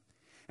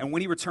And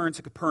when he returned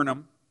to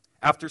Capernaum,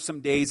 after some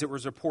days it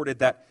was reported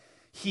that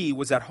he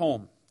was at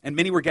home. And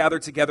many were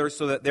gathered together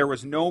so that there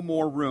was no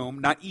more room,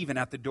 not even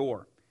at the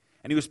door.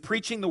 And he was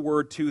preaching the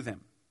word to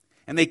them.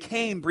 And they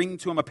came, bringing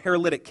to him a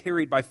paralytic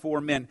carried by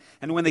 4 men.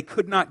 And when they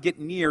could not get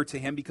near to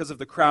him because of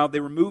the crowd,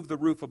 they removed the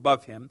roof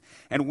above him.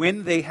 And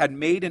when they had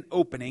made an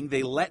opening,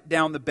 they let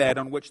down the bed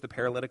on which the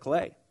paralytic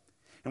lay.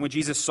 And when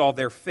Jesus saw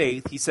their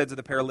faith, he said to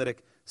the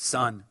paralytic,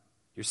 "Son,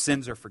 your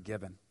sins are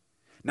forgiven."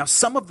 Now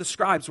some of the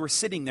scribes were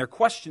sitting there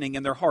questioning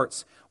in their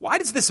hearts, "Why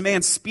does this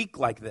man speak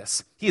like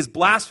this? He is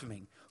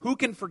blaspheming. Who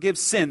can forgive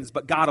sins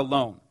but God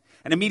alone?"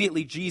 And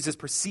immediately Jesus,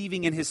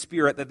 perceiving in his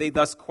spirit that they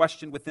thus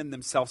questioned within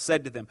themselves,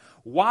 said to them,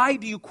 "Why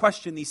do you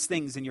question these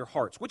things in your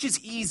hearts? Which is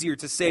easier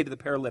to say to the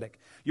paralytic,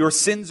 'Your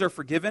sins are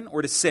forgiven,'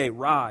 or to say,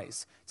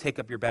 'Rise, take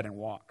up your bed and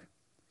walk'?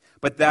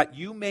 But that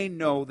you may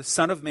know the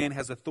Son of Man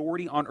has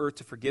authority on earth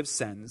to forgive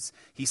sins,"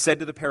 he said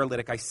to the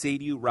paralytic, "I say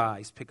to you,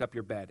 rise, pick up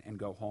your bed, and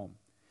go home."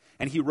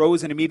 And he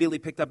rose and immediately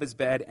picked up his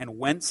bed and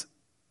went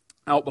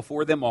out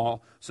before them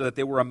all, so that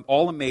they were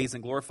all amazed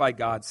and glorified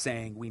God,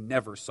 saying, "We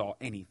never saw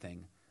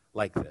anything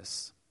like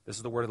this." This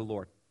is the word of the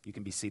Lord. You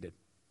can be seated.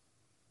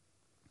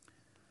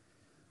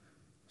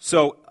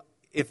 So,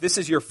 if this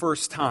is your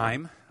first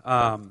time,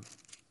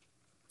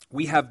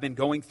 we have been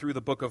going through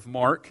the book of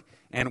Mark,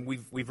 and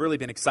we've really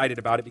been excited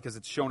about it because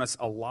it's shown us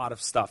a lot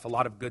of stuff, a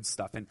lot of good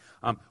stuff. And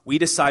we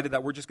decided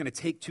that we're just going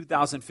to take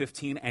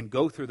 2015 and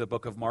go through the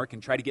book of Mark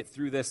and try to get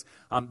through this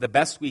the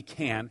best we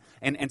can.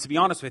 And to be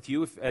honest with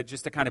you,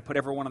 just to kind of put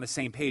everyone on the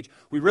same page,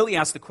 we really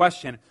asked the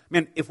question,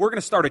 man, if we're going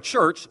to start a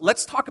church,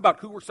 let's talk about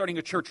who we're starting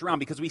a church around,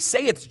 because we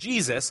say it's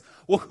Jesus.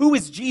 Well, who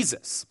is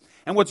Jesus?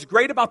 And what's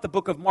great about the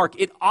book of Mark,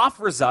 it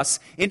offers us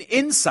an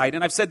insight,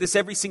 and I've said this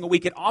every single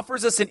week, it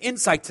offers us an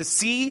insight to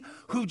see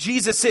who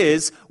Jesus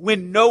is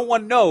when no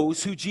one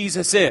knows who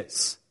Jesus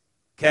is,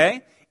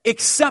 okay?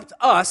 Except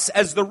us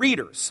as the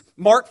readers.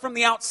 Mark from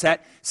the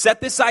outset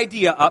set this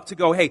idea up to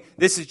go, hey,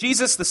 this is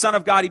Jesus, the Son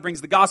of God. He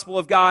brings the gospel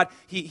of God.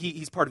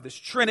 He's part of this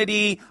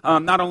Trinity.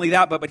 Not only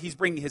that, but he's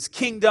bringing his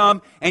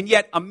kingdom. And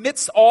yet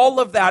amidst all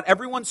of that,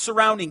 everyone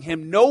surrounding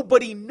him,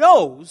 nobody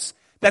knows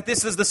that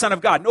this is the Son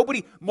of God.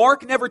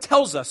 Mark never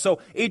tells us. So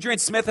Adrian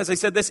Smith, as I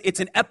said this,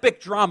 it's an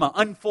epic drama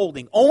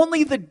unfolding.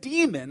 Only the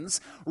demons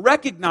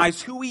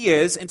recognize who he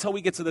is until we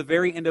get to the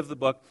very end of the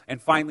book.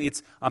 And finally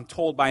it's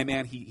told by a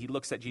man, he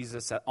looks at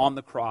Jesus on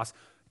the cross,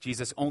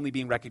 Jesus only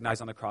being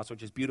recognized on the cross,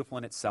 which is beautiful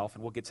in itself,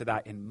 and we'll get to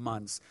that in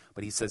months.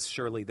 But he says,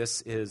 surely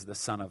this is the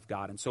Son of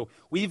God. And so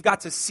we've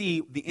got to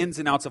see the ins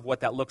and outs of what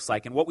that looks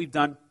like. And what we've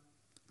done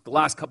the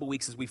last couple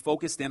weeks is we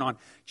focused in on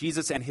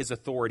Jesus and his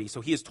authority.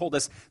 So he has told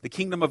us the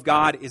kingdom of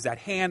God is at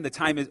hand. The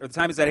time is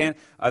at hand.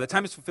 The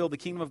time is fulfilled. The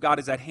kingdom of God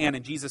is at hand.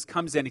 And Jesus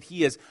comes in and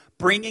he is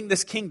bringing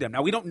this kingdom.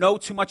 Now we don't know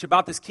too much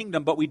about this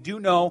kingdom, but we do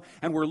know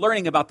and we're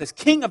learning about this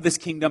king of this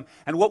kingdom.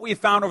 And what we have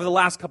found over the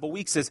last couple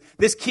weeks is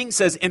this king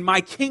says, in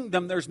my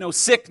kingdom there's no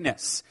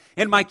sickness.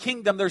 In my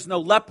kingdom there's no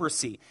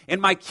leprosy.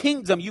 In my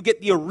kingdom you get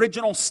the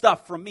original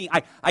stuff from me.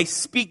 I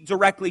speak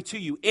directly to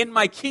you. In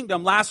my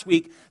kingdom, last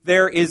week,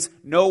 there is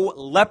no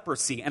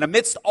leprosy. And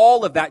amidst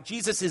all of that,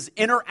 Jesus is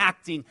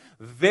interacting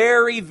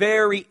very,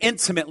 very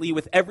intimately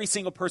with every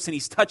single person.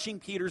 He's touching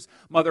Peter's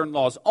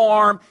mother-in-law's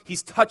arm.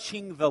 He's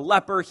touching the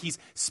leper. He's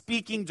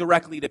speaking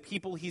directly to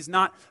people. He's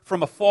not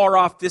from a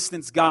far-off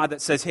distance God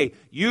that says, hey,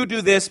 you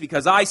do this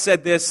because I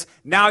said this.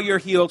 Now you're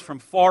healed from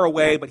far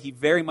away. But he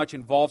very much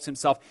involves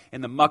himself in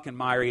the muck and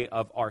mire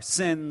of our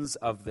sins,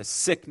 of the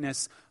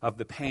sickness, of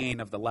the pain,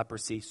 of the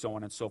leprosy, so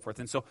on and so forth.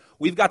 And so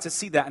we've got to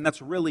see that, and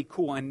that's really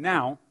cool. And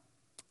now,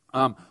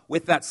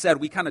 with that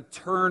said, we kind of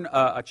turn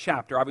a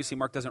chapter. Obviously,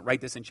 Mark doesn't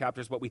write this in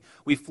chapters, but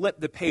we flip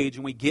the page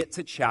and we get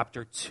to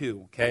chapter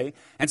 2, okay?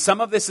 And some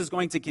of this is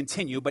going to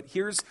continue, but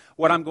here's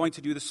what I'm going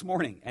to do this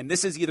morning. And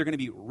this is either going to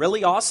be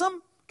really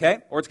awesome, okay,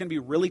 or it's going to be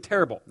really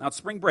terrible. Now, it's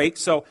spring break,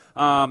 so,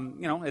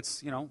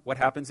 it's, what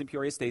happens in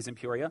Peoria stays in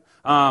Peoria,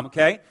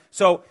 okay?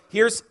 So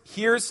here's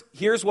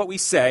what we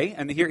say,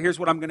 and here's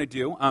what I'm going to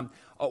do.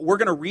 We're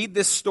going to read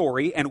this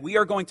story, and we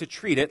are going to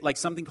treat it like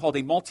something called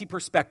a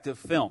multi-perspective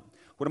film.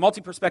 What a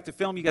multi-perspective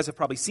film, you guys have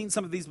probably seen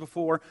some of these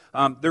before.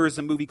 There is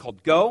a movie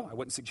called Go. I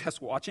wouldn't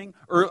suggest watching.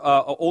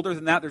 Older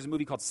than that, there's a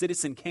movie called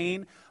Citizen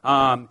Kane.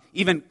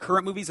 Even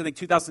current movies, I think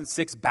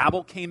 2006,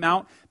 Babel came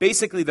out.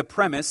 Basically, the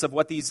premise of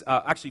what these,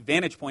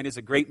 Vantage Point is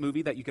a great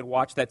movie that you can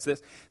watch. That's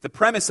this. The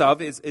premise of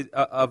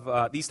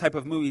these type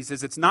of movies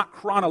is it's not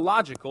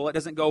chronological. It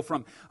doesn't go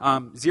from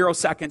 0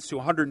 seconds to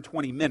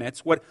 120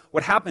 minutes.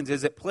 What happens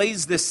is it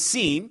plays this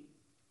scene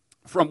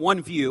from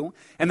one view,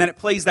 and then it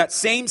plays that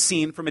same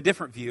scene from a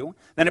different view,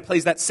 then it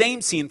plays that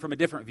same scene from a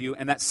different view,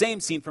 and that same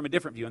scene from a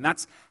different view, and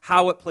that's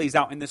how it plays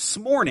out. And this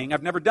morning,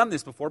 I've never done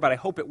this before, but I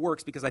hope it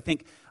works because I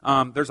think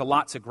there's a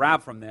lot to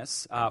grab from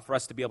this for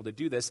us to be able to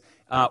do this.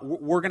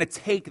 We're going to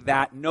take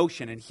that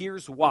notion, and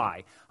here's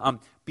why.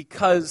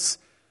 Because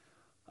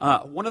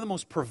one of the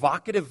most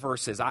provocative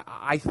verses,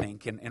 I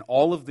think, in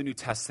all of the New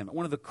Testament.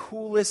 One of the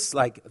coolest,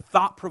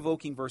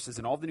 thought-provoking verses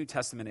in all of the New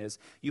Testament is,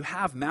 you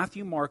have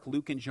Matthew, Mark,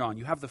 Luke, and John.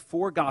 You have the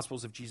four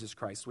Gospels of Jesus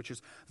Christ, which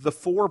is the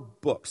four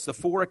books, the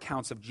four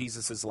accounts of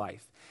Jesus'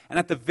 life. And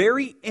at the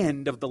very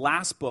end of the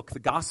last book, the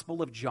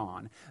Gospel of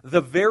John,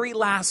 the very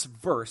last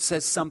verse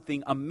says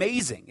something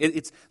amazing.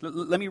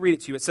 Let me read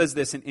it to you. It says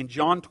this in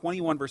John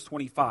 21, verse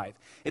 25.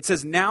 It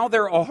says, "Now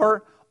there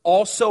are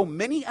also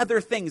many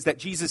other things that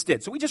Jesus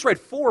did." So we just read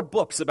four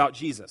books about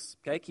Jesus,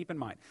 okay? Keep in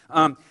mind.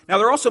 Now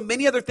there are also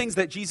many other things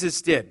that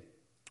Jesus did.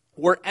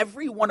 Were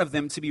every one of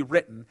them to be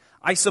written,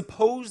 I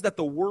suppose that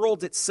the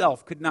world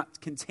itself could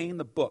not contain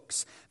the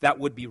books that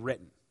would be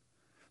written.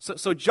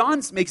 So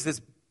John makes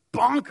this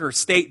bonker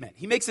statement.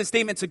 He makes a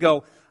statement to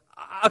go,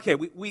 okay,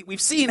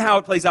 we've seen how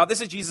it plays out.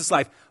 This is Jesus'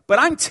 life. But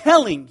I'm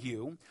telling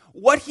you,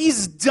 what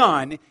he's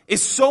done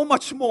is so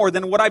much more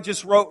than what I've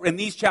just wrote in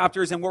these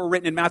chapters and what were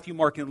written in Matthew,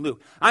 Mark, and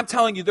Luke. I'm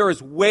telling you, there is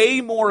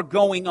way more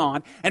going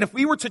on. And if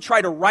we were to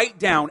try to write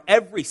down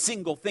every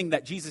single thing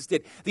that Jesus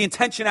did, the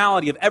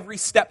intentionality of every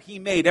step he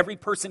made, every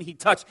person he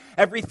touched,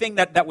 everything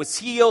that was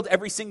healed,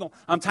 every single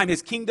time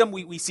his kingdom,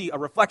 we see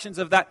reflections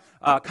of that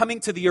coming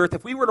to the earth.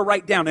 If we were to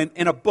write down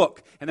in a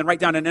book and then write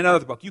down in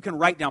another book, you can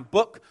write down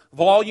book,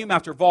 volume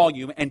after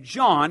volume. And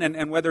John,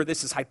 and whether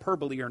this is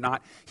hyperbole or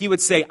not, he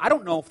would say, I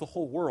don't know if the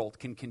whole world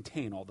can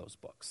contain all those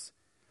books.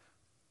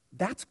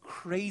 That's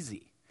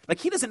crazy.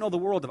 He doesn't know the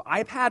world of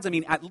iPads. I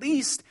mean, at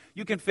least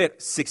you can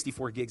fit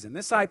 64 gigs in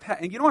this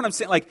iPad. And you know what I'm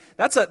saying?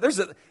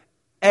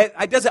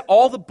 Does it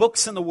all the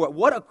books in the world?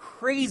 What a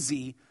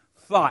crazy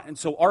thought. And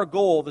so our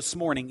goal this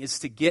morning is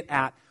to get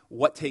at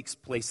what takes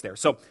place there.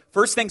 So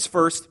first things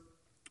first,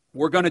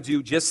 we're going to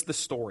do just the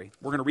story.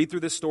 We're going to read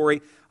through this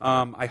story.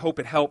 I hope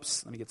it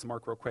helps. Let me get to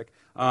Mark real quick.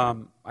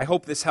 I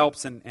hope this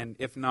helps, and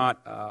if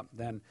not,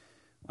 then,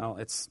 well,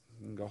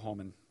 you can go home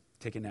and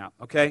take a nap,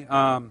 okay?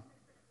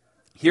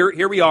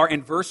 Here we are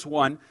in verse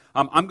 1.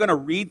 I'm going to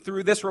read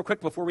through this real quick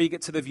before we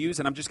get to the views,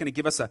 and I'm just going to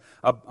give us a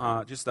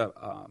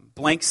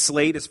blank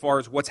slate as far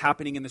as what's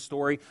happening in the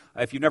story.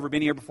 If you've never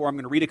been here before, I'm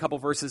going to read a couple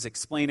verses,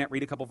 explain it,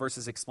 read a couple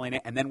verses, explain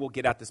it, and then we'll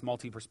get at this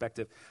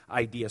multi-perspective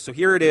idea. So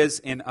here it is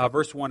in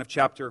verse 1 of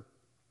chapter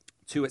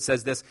 2. It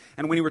says this,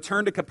 "And when he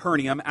returned to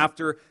Capernaum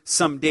after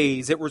some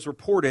days, it was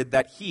reported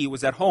that he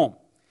was at home.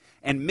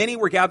 And many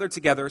were gathered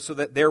together so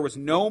that there was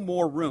no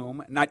more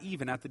room, not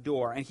even at the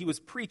door. And he was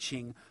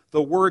preaching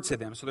the word to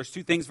them." So there's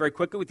two things very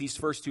quickly with these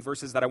first two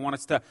verses that I want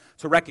us to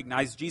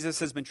recognize. Jesus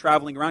has been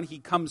traveling around. He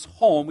comes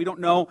home. We don't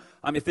know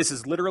if this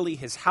is literally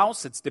his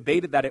house. It's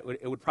debated that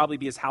it would probably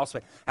be his house,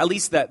 but at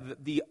least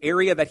that the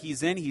area that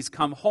he's in, he's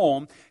come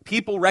home.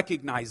 People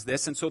recognize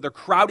this, and so they're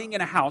crowding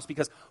in a house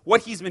because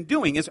what he's been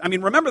doing is,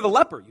 remember the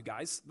leper, you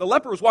guys. The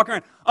leper was walking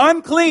around,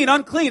 unclean,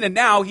 unclean, and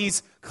now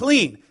he's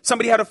clean.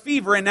 Somebody had a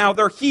fever, and now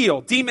they're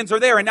healed. Demons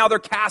are there, and now they're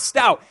cast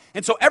out.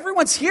 And so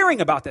everyone's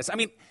hearing about this.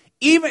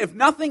 Even if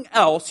nothing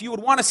else, you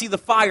would want to see the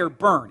fire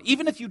burn.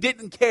 Even if you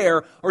didn't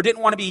care or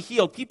didn't want to be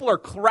healed, people are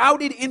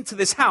crowded into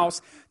this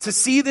house to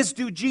see this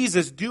dude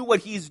Jesus do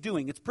what he's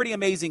doing. It's pretty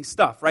amazing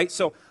stuff, right?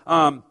 So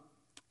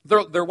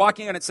they're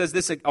walking, and it says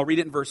this, I'll read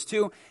it in verse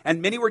 2.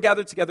 "And many were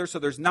gathered together, so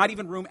there's not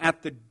even room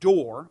at the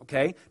door,"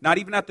 okay? Not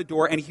even at the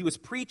door, "and he was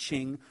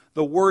preaching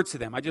the word to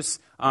them." I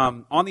just,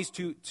 on these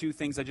two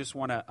things, I just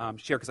want to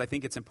share, because I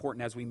think it's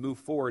important as we move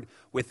forward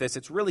with this.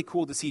 It's really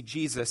cool to see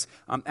Jesus.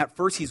 At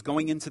first, he's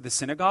going into the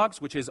synagogues,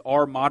 which is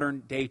our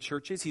modern day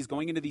churches. He's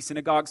going into these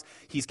synagogues,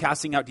 he's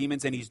casting out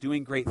demons, and he's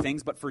doing great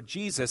things. But for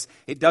Jesus,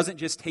 it doesn't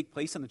just take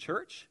place in the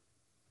church.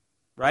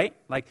 Right?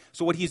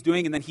 So what he's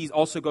doing, and then he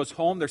also goes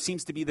home. There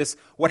seems to be this,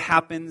 what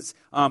happens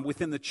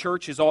within the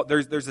church is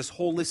there's this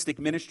holistic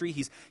ministry.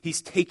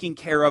 He's taking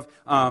care of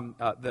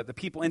the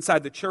people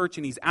inside the church,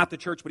 and he's at the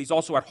church, but he's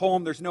also at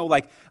home. There's no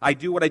I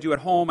do what I do at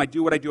home, I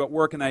do what I do at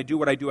work, and I do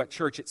what I do at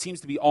church. It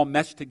seems to be all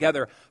meshed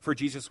together for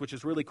Jesus, which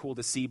is really cool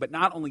to see. But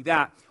not only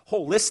that,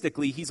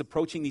 holistically, he's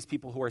approaching these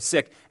people who are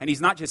sick, and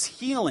he's not just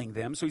healing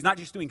them. So he's not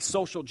just doing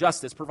social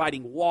justice,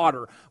 providing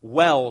water,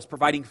 wells,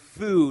 providing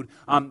food,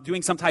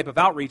 doing some type of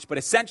outreach, but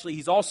essentially,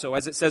 he's also,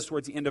 as it says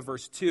towards the end of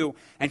verse 2,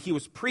 "and he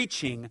was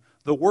preaching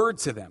the word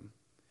to them."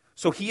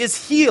 So he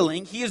is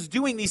healing, he is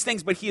doing these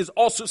things, but he is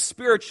also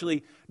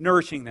spiritually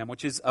nourishing them,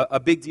 which is a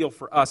big deal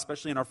for us,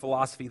 especially in our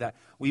philosophy that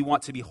we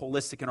want to be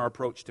holistic in our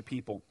approach to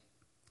people.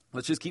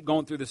 Let's just keep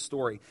going through this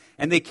story.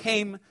 "And they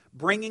came,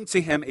 bringing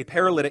to him a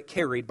paralytic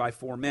carried by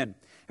 4 men.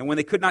 And when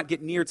they could not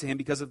get near to him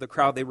because of the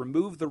crowd, they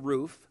removed the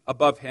roof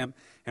above him.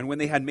 And when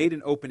they had made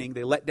an opening,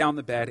 they let down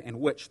the bed in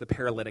which the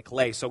paralytic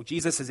lay." So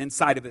Jesus is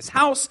inside of this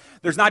house.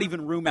 There's not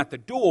even room at the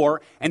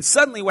door. And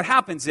suddenly what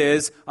happens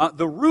is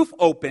the roof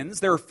opens.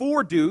 There are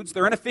 4 dudes.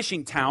 They're in a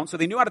fishing town, so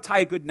they knew how to tie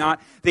a good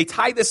knot. They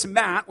tie this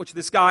mat, which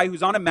this guy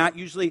who's on a mat,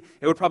 usually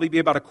it would probably be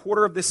about a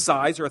quarter of this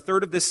size or a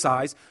third of this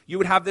size. You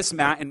would have this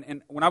mat.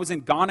 And when I was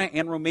in Ghana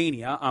and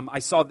Romania, I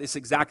saw this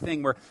exact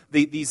thing where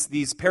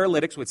these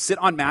paralytics would sit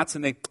on mats,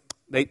 and they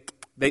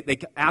They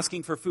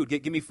asking for food.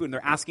 Give me food. And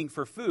they're asking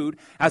for food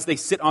as they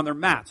sit on their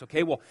mats.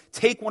 Okay, well,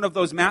 take one of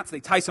those mats, they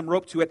tie some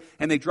rope to it,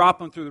 and they drop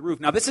them through the roof.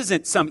 Now, this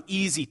isn't some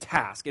easy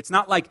task. It's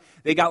not like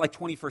they got like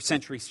 21st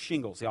century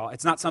shingles, y'all.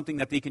 It's not something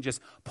that they can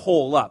just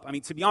pull up. I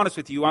mean, to be honest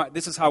with you,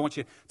 this is how I want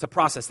you to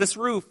process. This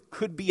roof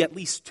could be at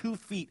least 2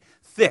 feet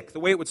thick. The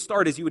way it would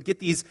start is you would get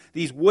these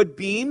wood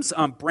beams,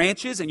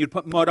 branches, and you'd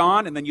put mud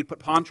on, and then you'd put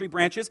palm tree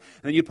branches,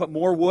 and then you'd put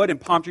more wood and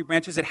palm tree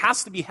branches. It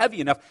has to be heavy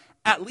enough,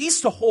 at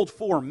least to hold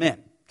 4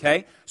 men.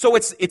 Okay, so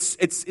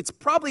it's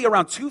probably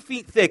around 2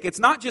 feet thick. It's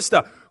not just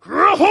a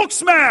hook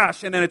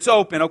smash and then it's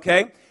open.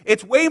 Okay,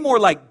 it's way more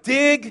like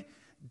dig,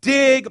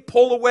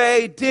 pull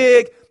away,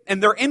 dig.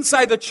 And they're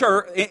inside the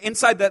church,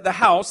 inside the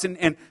house,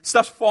 and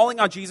stuff's falling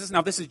on Jesus.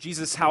 Now, this is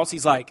Jesus' house.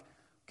 He's like,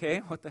 okay,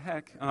 what the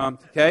heck?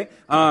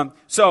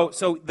 So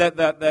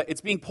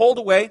it's being pulled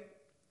away,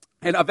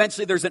 and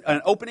eventually there's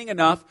an opening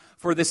enough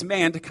for this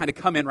man to kind of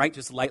come in, right?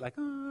 Just light, like,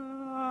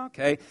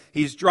 okay.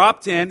 He's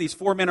dropped in. These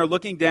 4 men are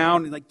looking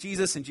down, and like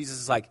Jesus, and Jesus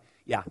is like,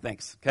 yeah,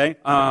 thanks, okay?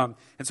 And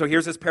so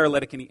here's this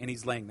paralytic, and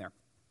he's laying there.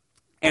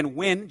 And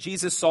when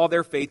Jesus saw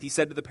their faith, he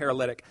said to the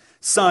paralytic,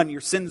 "Son,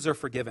 your sins are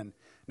forgiven."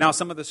 Now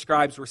some of the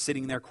scribes were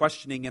sitting there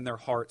questioning in their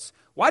hearts,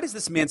 "Why does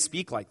this man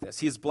speak like this?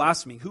 He is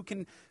blaspheming. Who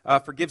can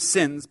forgive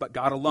sins but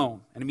God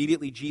alone?" And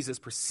immediately Jesus,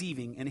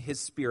 perceiving in his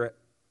spirit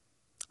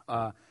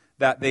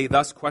that they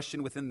thus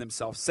questioned within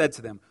themselves, said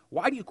to them,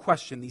 "Why do you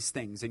question these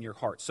things in your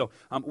hearts?" So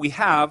we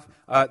have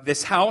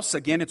this house.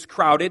 Again, it's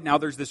crowded. Now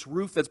there's this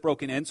roof that's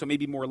broken in, so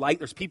maybe more light.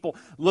 There's people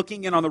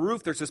looking in on the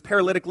roof. There's this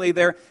paralytic lay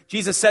there.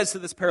 Jesus says to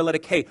this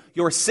paralytic, "Hey,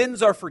 your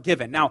sins are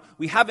forgiven." Now,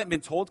 we haven't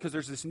been told because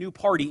there's this new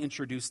party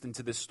introduced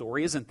into this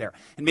story, isn't there?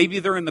 And maybe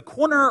they're in the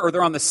corner or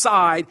they're on the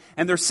side,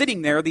 and they're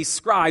sitting there. These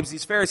scribes,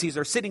 these Pharisees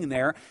are sitting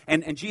there,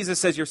 and Jesus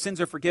says, "Your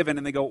sins are forgiven."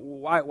 And they go,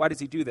 why does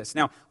he do this?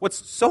 Now,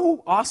 what's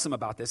so awesome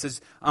about this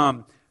is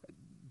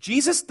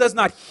Jesus does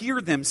not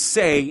hear them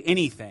say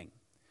anything.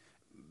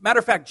 Matter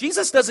of fact,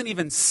 Jesus doesn't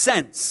even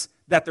sense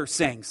that they're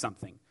saying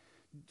something.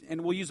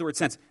 And we'll use the word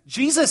sense.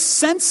 Jesus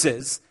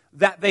senses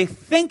that they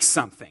think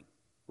something,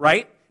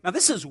 right? Now,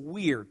 this is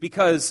weird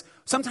because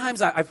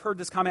sometimes I've heard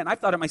this comment, and I've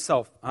thought it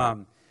myself,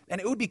 and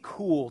it would be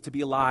cool to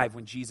be alive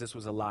when Jesus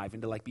was alive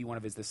and to like be one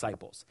of his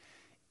disciples.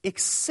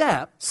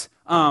 Except,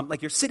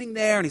 like you're sitting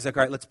there, and he's like,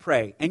 "All right, let's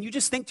pray." And you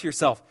just think to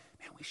yourself,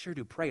 "Man, we sure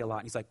do pray a lot."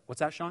 And he's like, "What's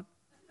that, Sean?"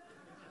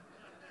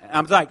 And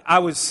I'm like,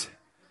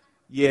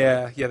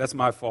 yeah, that's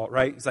my fault,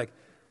 right? He's like,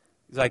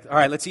 "All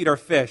right, let's eat our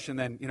fish." And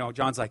then,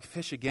 John's like,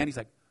 "Fish again?" He's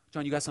like,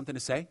 "John, you got something to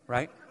say,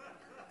 right?"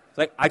 It's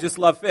like, "I just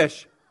love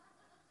fish.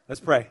 Let's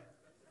pray."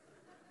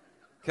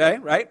 Okay,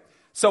 right?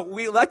 So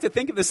we like to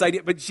think of this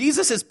idea, but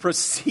Jesus is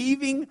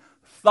perceiving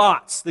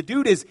thoughts. The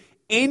dude is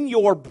in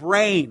your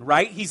brain,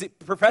 right? He's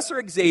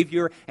Professor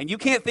Xavier, and you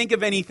can't think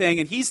of anything,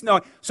 and he's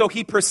knowing. So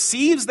he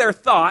perceives their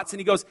thoughts, and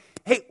he goes,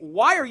 "Hey,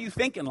 why are you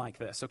thinking like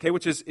this?" Okay,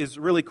 which is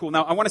really cool.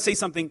 Now, I want to say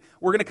something.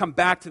 We're going to come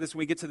back to this when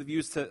we get to the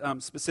views to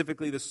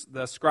specifically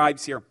the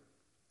scribes here.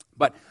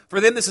 But for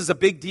them, this is a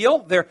big deal.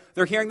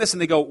 They're hearing this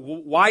and they go,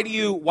 "Why do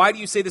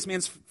you say this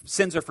man's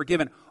sins are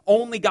forgiven?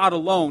 Only God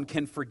alone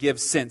can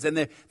forgive sins." And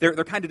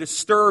they're kind of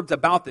disturbed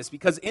about this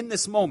because in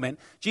this moment,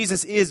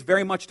 Jesus is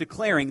very much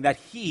declaring that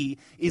he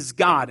is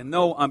God. And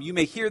though you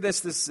may hear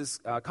this is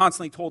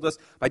constantly told us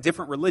by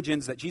different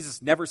religions that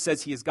Jesus never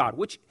says he is God,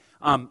 which,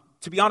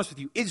 to be honest with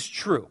you, is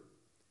true.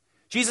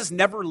 Jesus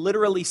never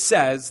literally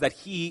says that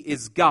he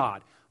is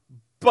God.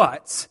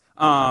 But,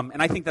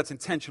 and I think that's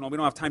intentional. We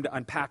don't have time to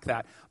unpack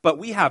that. But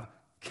we have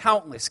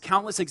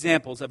countless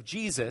examples of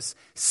Jesus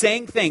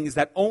saying things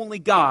that only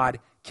God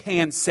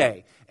can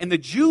say. And the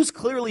Jews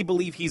clearly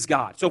believe he's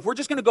God. So if we're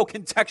just going to go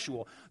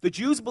contextual, the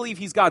Jews believe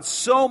he's God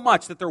so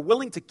much that they're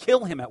willing to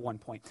kill him at one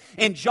point.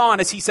 And John,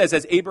 as he says,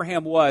 "As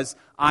Abraham was,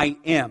 I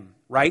am."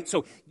 Right?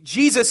 So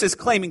Jesus is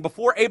claiming,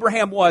 before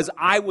Abraham was,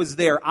 I was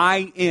there.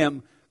 I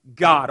am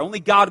God. Only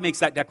God makes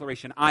that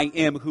declaration. I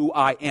am who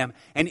I am.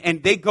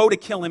 And they go to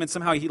kill him, and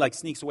somehow he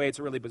sneaks away. It's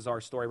a really bizarre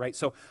story, right?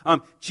 So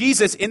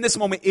Jesus, in this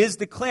moment, is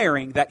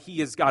declaring that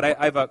he is God.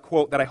 I have a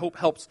quote that I hope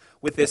helps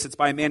with this. It's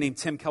by a man named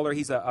Tim Keller.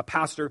 He's a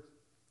pastor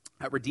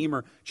at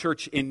Redeemer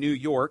Church in New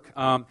York.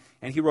 And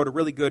he wrote a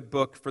really good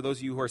book for those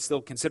of you who are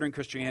still considering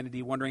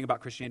Christianity, wondering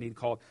about Christianity,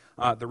 called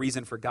The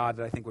Reason for God,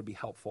 that I think would be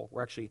helpful.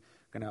 We're actually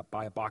going to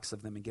buy a box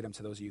of them and get them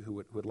to those of you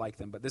who would like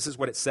them. But this is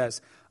what it says.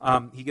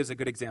 He gives a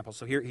good example.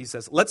 So here he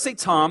says, "Let's say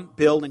Tom,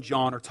 Bill, and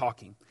John are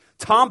talking.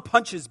 Tom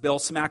punches Bill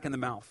smack in the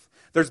mouth.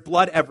 There's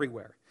blood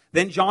everywhere.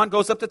 Then John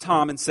goes up to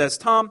Tom and says,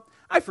 'Tom,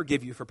 I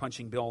forgive you for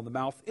punching Bill in the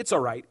mouth. It's all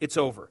right. It's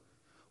over.'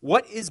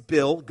 What is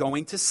Bill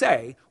going to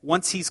say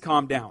once he's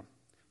calmed down?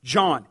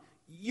 John,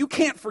 'You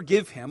can't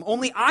forgive him.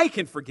 Only I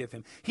can forgive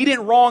him. He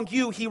didn't wrong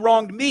you. He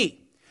wronged me.'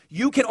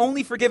 You can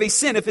only forgive a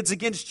sin if it's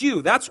against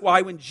you." That's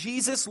why when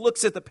Jesus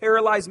looks at the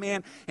paralyzed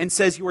man and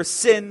says, "Your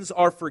sins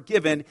are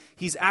forgiven,"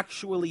 he's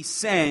actually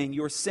saying,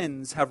 "Your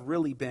sins have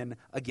really been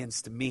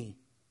against me."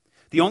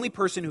 The only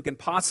person who can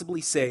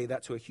possibly say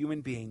that to a human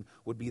being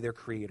would be their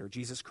Creator,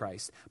 Jesus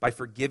Christ. By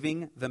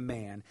forgiving the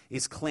man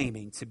is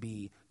claiming to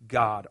be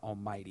God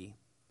Almighty.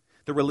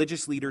 The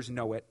religious leaders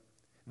know it.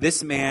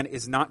 This man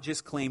is not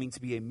just claiming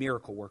to be a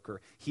miracle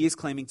worker. He is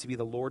claiming to be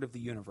the Lord of the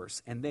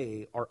universe, and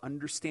they are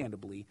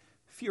understandably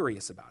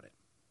furious about it.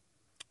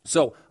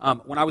 So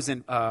when I was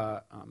in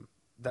that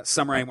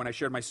summer, when I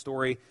shared my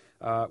story,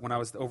 when I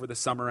was over the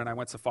summer and I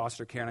went to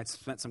foster care and I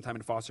spent some time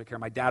in foster care,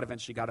 my dad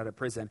eventually got out of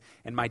prison,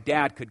 and my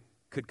dad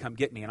could come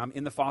get me, and I'm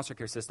in the foster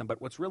care system.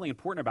 But what's really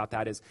important about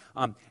that is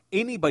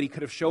anybody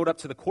could have showed up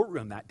to the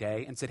courtroom that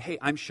day and said, hey,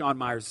 I'm Sean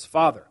Myers'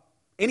 father.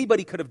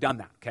 Anybody could have done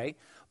that, okay?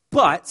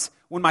 But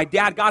when my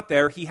dad got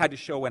there, he had to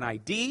show an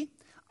ID.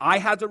 I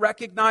had to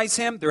recognize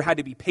him. There had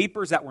to be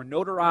papers that were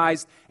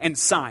notarized and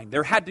signed.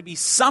 There had to be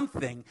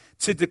something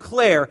to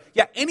declare,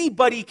 yeah,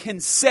 anybody can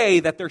say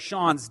that they're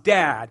Sean's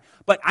dad,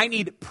 but I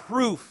need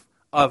proof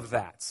of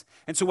that.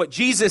 And so what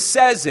Jesus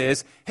says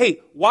is,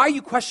 hey, why are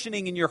you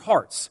questioning in your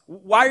hearts?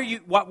 Why do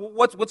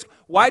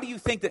you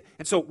think that?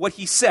 And so what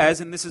he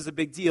says, and this is a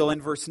big deal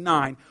in verse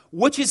 9,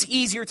 which is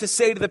easier to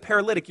say to the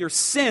paralytic, your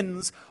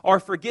sins are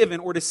forgiven,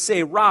 or to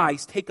say,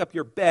 rise, take up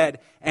your bed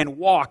and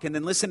walk. And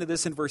then listen to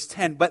this in verse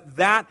 10, but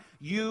that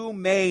you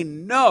may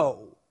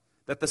know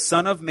that the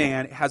Son of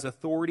Man has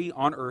authority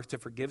on earth to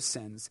forgive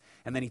sins.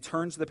 And then he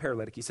turns to the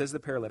paralytic. He says to the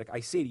paralytic,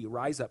 I say to you,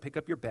 rise up, pick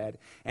up your bed,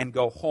 and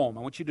go home.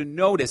 I want you to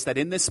notice that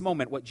in this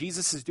moment, what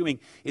Jesus is doing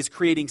is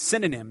creating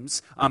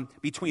synonyms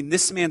between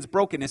this man's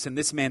brokenness and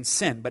this man's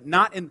sin, but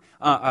not in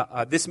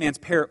this man's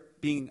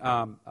being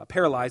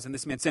paralyzed and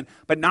this man's sin,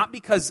 but not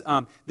because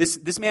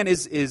this man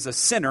is a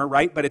sinner,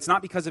 right? But it's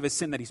not because of his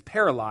sin that he's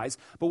paralyzed,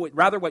 but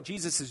rather what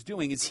Jesus is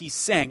doing is he's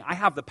saying, I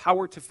have the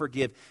power to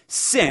forgive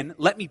sin.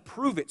 Let me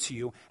prove it to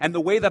you. And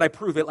the way that I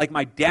prove it, like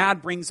my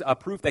dad brings a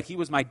proof that he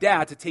was my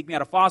dad to take me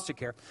out of foster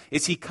care,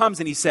 is he comes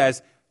and he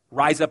says,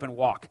 rise up and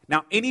walk.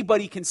 Now,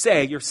 anybody can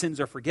say your sins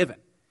are forgiven.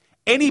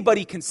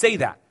 Anybody can say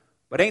that,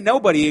 but ain't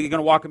nobody going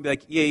to walk and be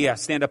like, yeah,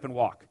 stand up and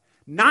walk.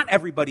 Not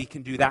everybody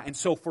can do that. And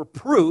so for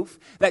proof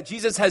that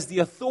Jesus has the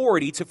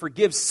authority to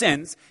forgive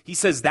sins, he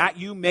says that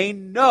you may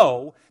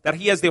know that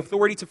he has the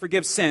authority to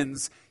forgive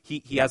sins,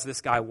 he has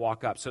this guy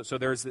walk up. So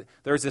there's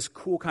this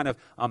cool kind of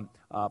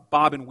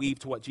bob and weave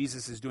to what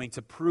Jesus is doing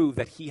to prove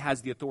that he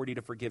has the authority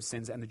to forgive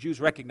sins. And the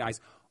Jews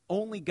recognize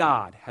only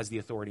God has the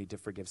authority to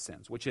forgive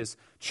sins, which is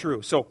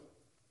true. So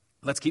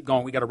let's keep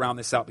going. We got to round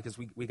this out because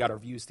we got our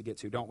views to get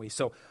to, don't we?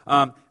 So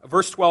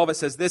verse 12, it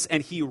says this,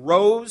 and he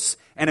rose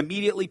and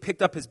immediately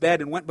picked up his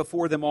bed and went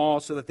before them all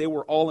so that they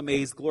were all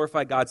amazed,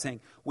 glorified God, saying,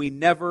 we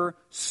never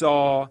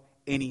saw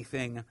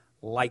anything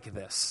like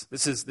this.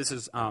 This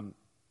is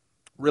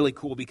really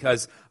cool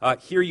because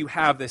here you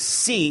have this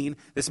scene.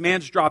 This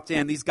man's dropped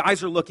in. These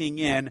guys are looking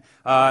in.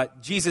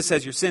 Jesus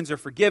says, your sins are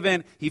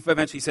forgiven. He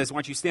eventually says, why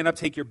don't you stand up,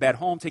 take your bed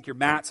home, take your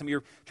mat. Some of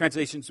your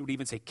translations would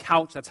even say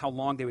couch. That's how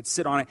long they would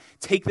sit on it.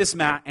 Take this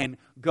mat and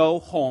go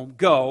home.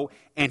 Go.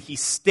 And he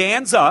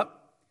stands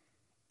up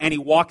and he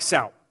walks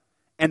out.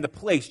 And the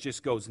place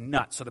just goes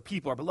nuts. So the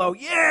people are below,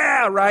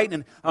 yeah, right?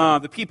 And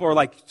the people are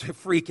like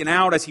freaking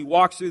out as he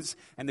walks through this.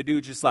 And the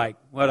dude's just like,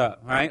 what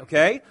up, right?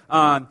 Okay?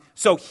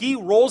 So he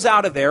rolls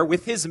out of there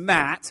with his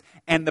mat,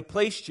 and the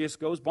place just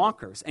goes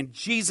bonkers. And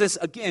Jesus,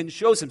 again,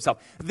 shows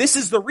himself. This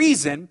is the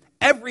reason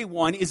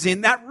everyone is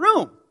in that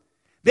room.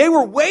 They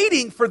were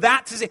waiting for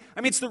that to say,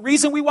 it's the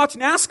reason we watch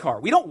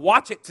NASCAR. We don't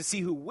watch it to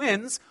see who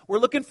wins. We're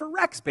looking for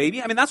wrecks,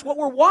 baby. That's what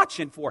we're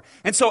watching for.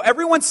 And so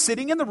everyone's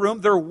sitting in the room.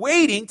 They're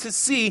waiting to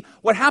see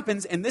what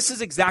happens. And this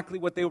is exactly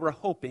what they were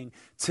hoping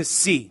to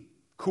see.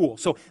 Cool.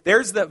 So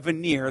there's the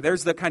veneer.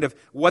 There's the kind of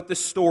what the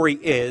story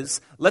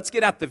is. Let's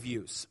get at the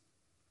views.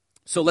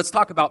 So let's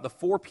talk about the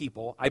four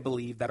people, I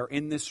believe, that are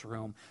in this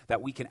room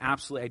that we can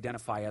absolutely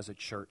identify as a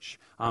church.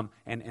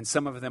 And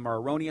some of them are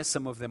erroneous,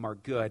 some of them are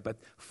good, but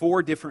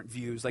four different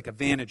views, like a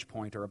vantage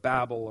point or a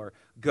Babel or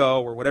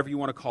Go or whatever you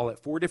want to call it,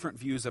 four different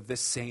views of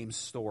this same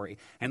story.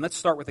 And let's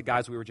start with the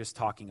guys we were just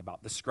talking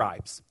about, the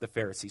scribes, the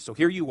Pharisees. So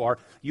here you are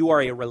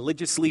a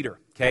religious leader,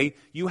 okay?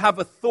 You have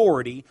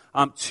authority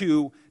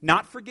to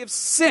not forgive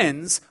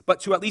sins, but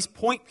to at least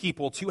point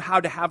people to how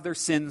to have their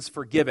sins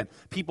forgiven.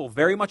 People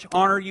very much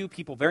honor you,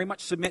 people very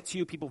much submit to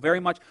you, people very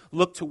much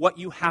look to what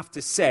you have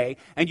to say,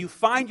 and you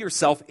find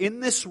yourself in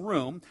this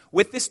room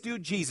with this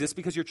dude Jesus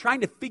because you're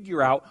trying to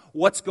figure out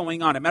what's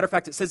going on. As a matter of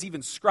fact, it says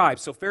even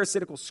scribes, so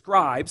Pharisaical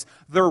scribes,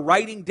 they're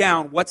writing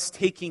down what's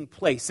taking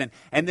place.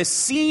 And this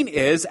scene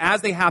is,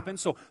 as they happen,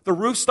 so the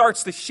roof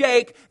starts to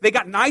shake, they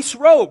got nice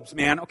robes,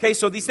 man, okay,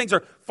 so these things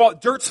are,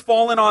 dirt's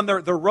falling on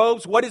their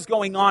robes, what is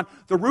going on?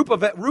 The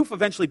roof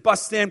eventually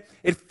busts in,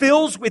 it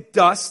fills with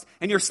dust,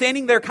 and you're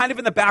standing there kind of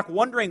in the back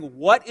wondering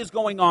what is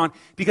going on,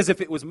 because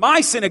if it was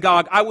my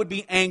synagogue, I would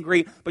be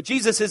angry, but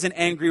Jesus isn't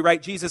angry,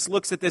 right? Jesus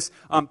looks at this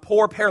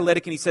poor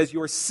paralytic and he says,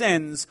 your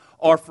sins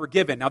are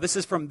forgiven. Now this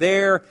is from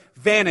their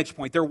vantage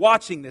point. They're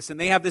watching this and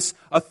they have this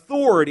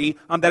authority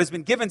that has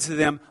been given to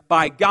them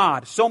by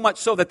God, so much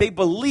so that they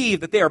believe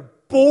that they are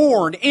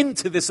born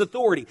into this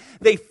authority.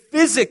 They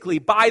physically,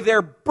 by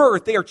their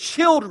birth, they are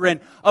children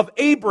of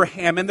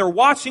Abraham, and they're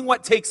watching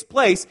what takes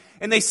place,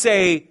 and they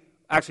say,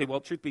 actually, well,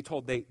 truth be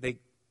told, they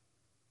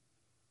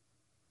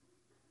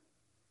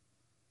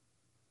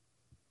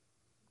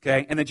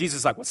okay, and then Jesus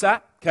is like, what's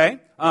that? Okay,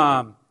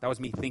 That was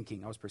me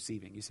thinking. I was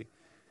perceiving. You see?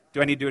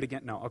 Do I need to do it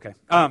again? No. Okay.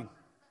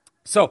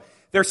 So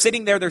they're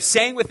sitting there. They're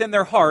saying within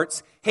their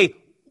hearts, hey,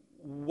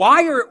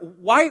 why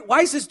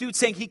is this dude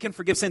saying he can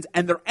forgive sins?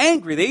 And they're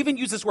angry. They even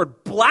use this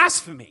word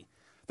blasphemy.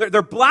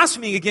 They're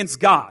blaspheming against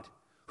God.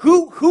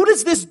 Who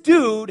does this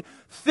dude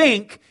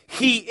think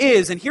he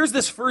is? And here's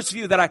this first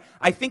view that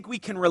I think we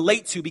can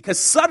relate to, because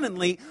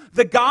suddenly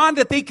the God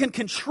that they can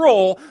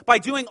control by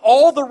doing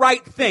all the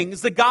right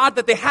things, the God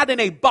that they had in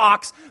a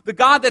box, the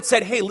God that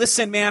said, hey,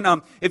 listen,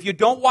 man, if you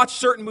don't watch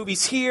certain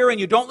movies here and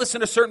you don't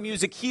listen to certain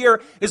music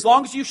here, as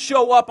long as you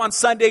show up on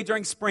Sunday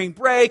during spring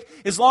break,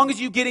 as long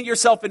as you getting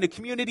yourself into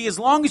community, as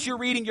long as you're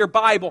reading your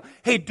Bible,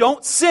 hey,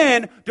 don't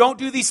sin, don't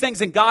do these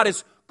things, and God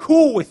is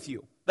cool with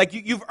you. Like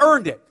you've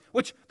earned it.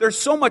 Which, there's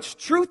so much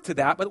truth to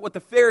that, but what the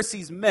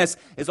Pharisees miss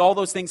is all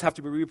those things have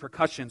to be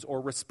repercussions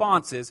or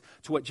responses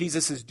to what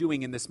Jesus is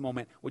doing in this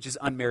moment, which is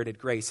unmerited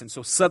grace. And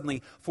so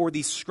suddenly, for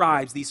these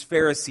scribes, these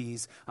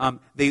Pharisees,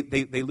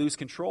 they lose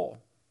control.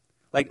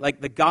 Like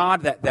the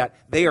God that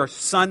they are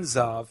sons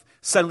of,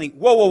 suddenly,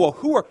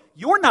 whoa,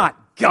 you're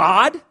not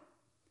God.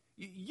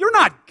 You're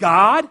not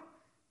God.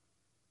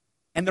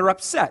 And they're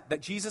upset that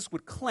Jesus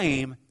would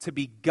claim to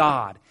be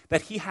God,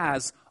 that he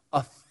has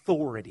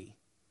authority.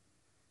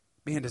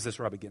 Man, does this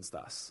rub against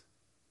us,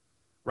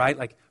 right?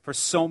 Like, for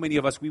so many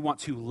of us, we want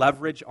to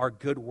leverage our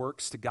good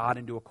works to God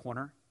into a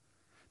corner,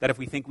 that if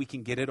we think we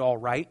can get it all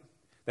right,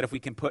 that if we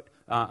can put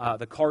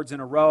the cards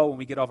in a row and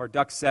we get all of our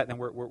ducks set, then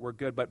we're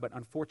good. But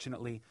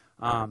unfortunately,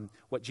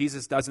 what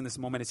Jesus does in this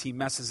moment is he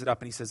messes it up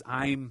and he says,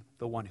 I'm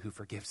the one who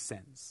forgives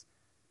sins.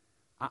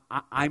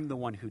 I'm the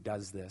one who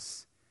does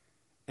this.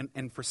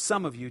 And for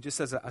some of you, just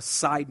as a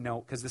side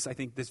note, because I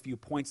think this view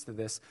points to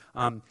this,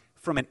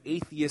 from an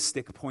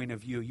atheistic point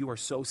of view, you are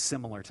so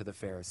similar to the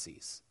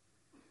Pharisees.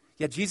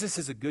 Yeah, Jesus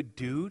is a good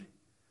dude,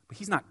 but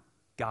he's not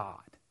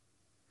God.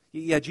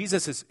 Yeah,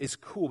 Jesus is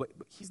cool, but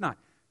he's not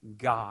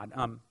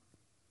God.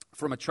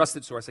 From a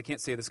trusted source, I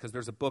can't say this because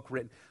there's a book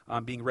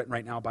being written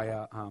right now by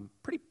a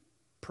pretty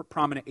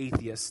prominent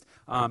atheist,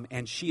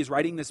 and she is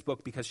writing this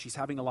book because she's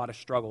having a lot of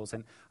struggles,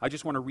 and I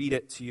just want to read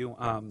it to you.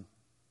 I'm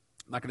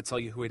not going to tell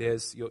you who it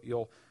is.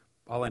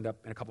 I'll end up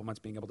in a couple months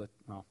being able to,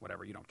 well,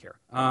 whatever, you don't care.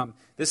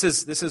 This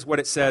is what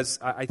it says.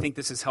 I think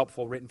this is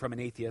helpful, written from an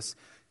atheist.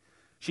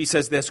 She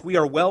says this: we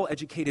are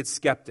well-educated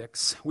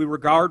skeptics. We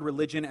regard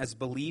religion as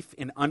belief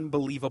in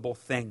unbelievable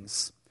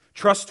things.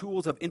 Trust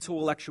tools of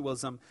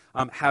intellectualism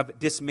have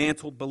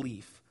dismantled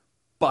belief.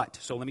 But,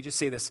 so let me just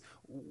say this.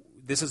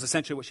 This is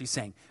essentially what she's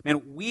saying.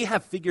 Man, we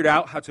have figured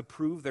out how to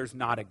prove there's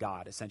not a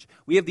God, essentially.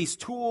 We have these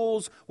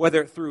tools,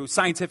 whether through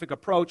scientific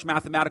approach,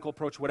 mathematical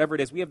approach, whatever it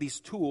is, we have these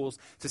tools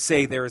to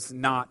say there is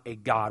not a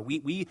God.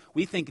 We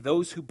think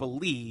those who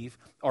believe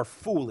are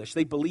foolish.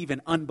 They believe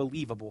in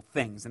unbelievable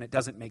things, and it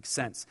doesn't make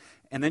sense.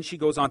 And then she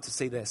goes on to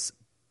say this: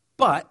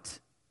 but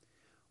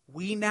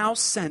we now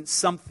sense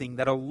something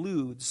that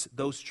eludes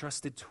those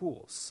trusted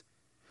tools.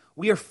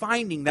 We are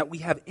finding that we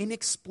have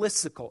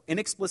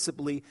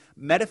inexplicably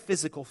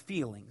metaphysical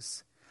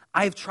feelings.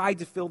 I have tried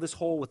to fill this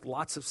hole with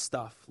lots of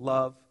stuff: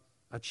 love,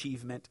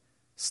 achievement,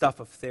 stuff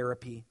of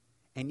therapy,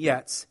 and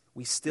yet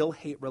we still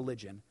hate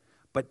religion.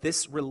 But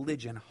this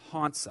religion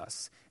haunts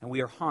us, and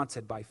we are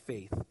haunted by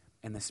faith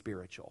in the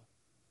spiritual.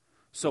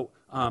 So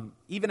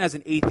even as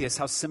an atheist,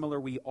 how similar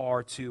we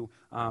are to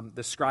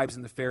the scribes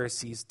and the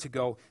Pharisees to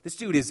go, this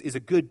dude is a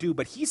good dude,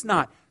 but he's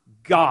not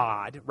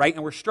God, right?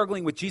 And we're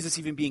struggling with Jesus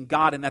even being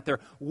God, and that there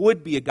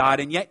would be a God,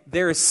 and yet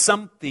there is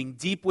something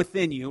deep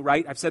within you,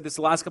 right? I've said this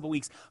the last couple of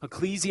weeks.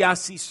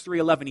 Ecclesiastes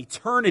 3:11,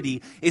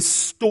 eternity is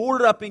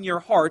stored up in your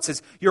hearts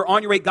as you're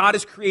on your way. God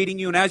is creating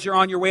you, and as you're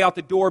on your way out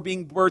the door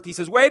being birthed, he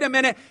says, wait a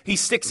minute. He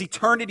sticks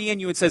eternity in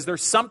you and says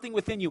there's something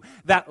within you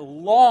that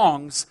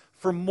longs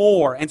for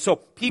more. And so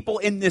people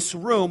in this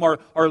room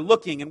are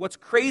looking, and what's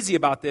crazy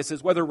about this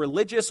is whether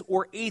religious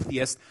or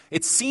atheist,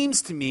 it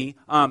seems to me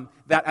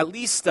that at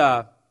least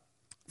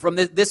from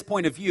this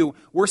point of view,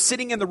 we're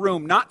sitting in the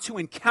room not to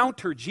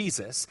encounter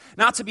Jesus,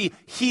 not to be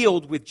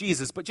healed with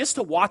Jesus, but just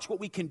to watch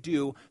what we can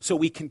do so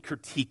we can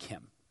critique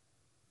him.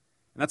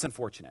 And that's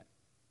unfortunate.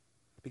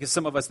 Because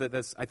some of us,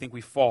 I think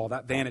we fall,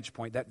 that vantage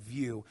point, that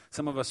view,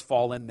 some of us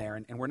fall in there,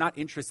 and we're not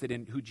interested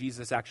in who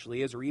Jesus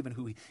actually is or even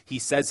who he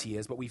says he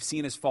is, but we've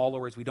seen his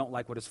followers, we don't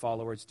like what his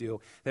followers do,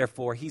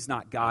 therefore he's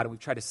not God, and we've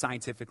tried to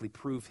scientifically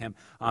prove him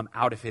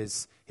out of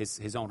his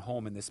own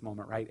home in this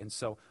moment, right? And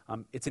so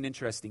it's an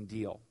interesting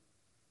deal.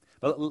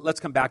 But let's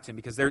come back to him,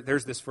 because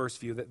there's this first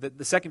view.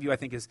 The second view I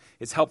think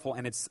is helpful,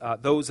 and it's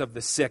those of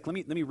the sick.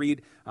 Let me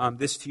read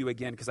this to you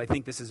again, because I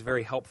think this is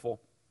very helpful.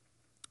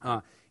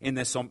 In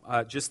this,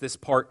 just this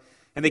part.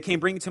 And they came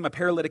bringing to him a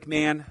paralytic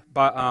man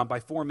by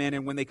 4 men,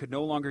 and when they could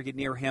no longer get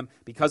near him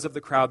because of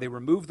the crowd, they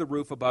removed the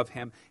roof above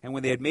him, and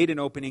when they had made an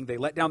opening, they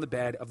let down the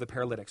bed of the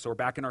paralytic. So we're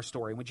back in our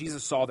story. When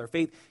Jesus saw their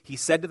faith, he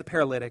said to the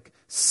paralytic,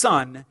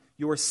 "Son,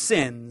 your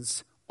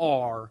sins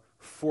are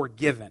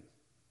forgiven."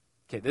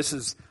 Okay, this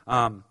is,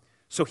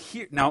 so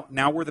here,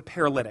 now we're the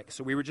paralytic.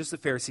 So we were just the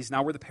Pharisees,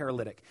 now we're the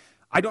paralytic.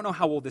 I don't know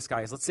how old this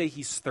guy is. Let's say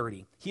he's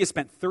 30. He has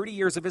spent 30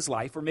 years of his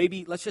life, or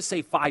maybe let's just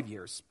say 5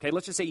 years. Okay,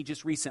 let's just say he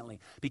just recently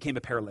became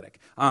a paralytic.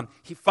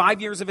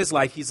 5 years of his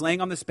life, he's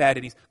laying on this bed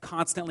and he's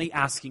constantly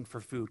asking for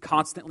food,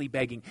 constantly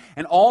begging.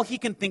 And all he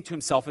can think to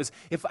himself is,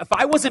 if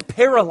I wasn't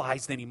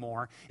paralyzed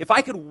anymore, if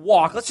I could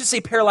walk, let's just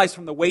say paralyzed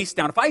from the waist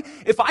down,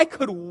 if I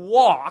could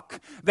walk,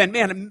 then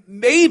man,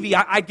 maybe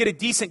I'd get a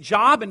decent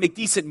job and make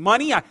decent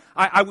money.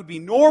 I would be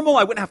normal.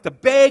 I wouldn't have to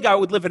beg. I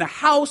would live in a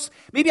house.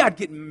 Maybe I'd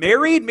get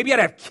married. Maybe I'd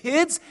have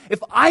kids. If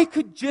I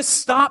could just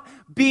stop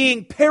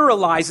being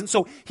paralyzed. And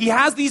so he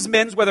has these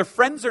men, whether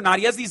friends or not,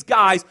 he has these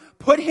guys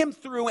put him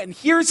through, and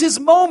here's his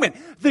moment.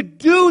 The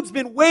dude's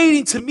been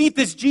waiting to meet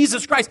this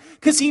Jesus Christ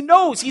because he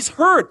knows, he's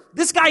heard,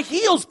 this guy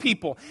heals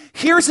people.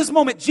 Here's his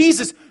moment.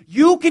 Jesus,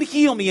 you can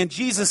heal me. And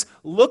Jesus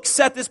looks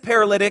at this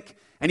paralytic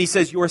and he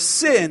says, your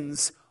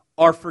sins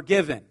are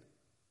forgiven.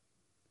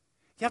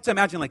 You have to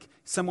imagine like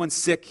someone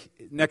sick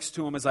next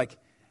to him is like,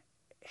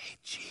 hey,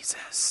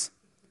 Jesus,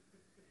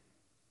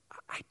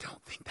 I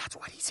don't think that's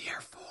what he's here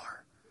for.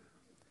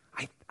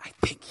 I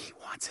think he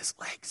wants his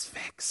legs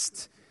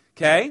fixed.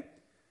 Okay?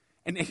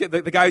 And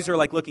the guys are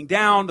like looking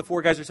down. The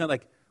 4 guys are saying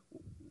like,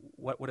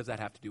 what does that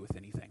have to do with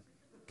anything?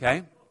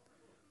 Okay?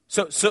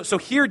 So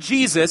here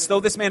Jesus, though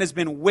this man has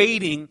been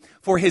waiting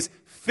for his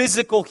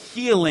physical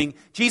healing,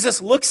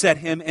 Jesus looks at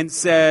him and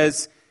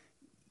says,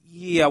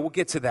 yeah, we'll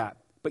get to that.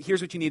 But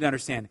here's what you need to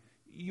understand.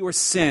 Your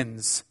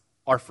sins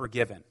are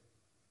forgiven.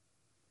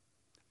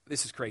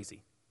 This is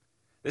crazy.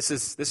 This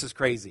is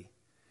crazy,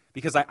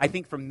 because I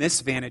think from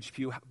this vantage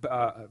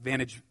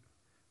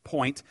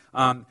point,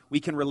 we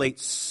can relate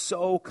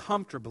so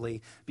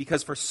comfortably,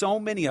 because for so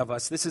many of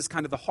us, this is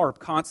kind of the harp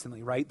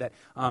constantly, right? That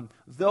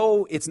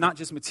though it's not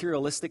just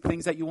materialistic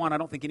things that you want, I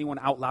don't think anyone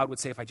out loud would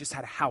say, if I just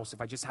had a house,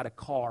 if I just had a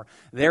car,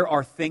 there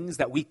are things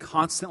that we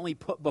constantly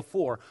put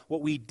before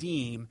what we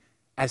deem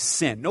as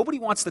sin. Nobody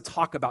wants to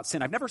talk about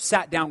sin. I've never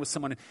sat down with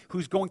someone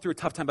who's going through a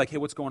tough time, like, hey,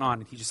 what's going on?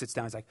 And he just sits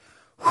down and he's like,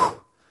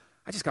 whew,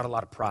 I just got a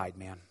lot of pride,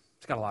 man.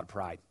 Just got a lot of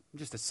pride. I'm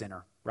just a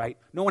sinner, right?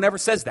 No one ever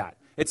says that.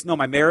 It's, no,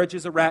 my marriage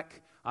is a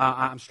wreck.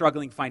 I'm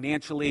struggling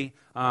financially.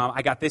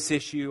 I got this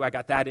issue. I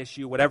got that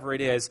issue, whatever it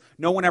is.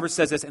 No one ever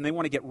says this, and they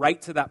want to get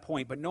right to that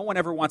point, but no one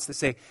ever wants to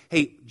say,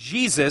 hey,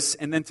 Jesus,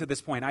 and then to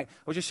this point. I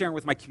was just sharing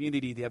with my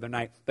community the other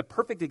night. The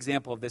perfect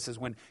example of this is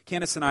when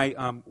Candace and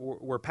I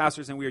were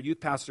pastors, and we were youth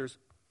pastors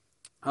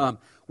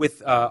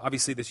with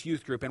obviously this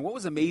youth group. And what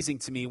was amazing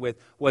to me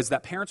was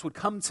that parents would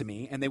come to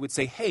me, and they would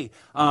say, hey,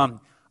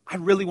 I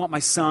really want my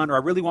son or I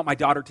really want my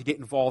daughter to get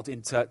involved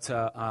into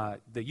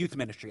the youth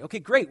ministry. Okay,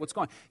 great. What's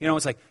going on?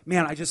 It's like,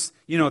 man, I just,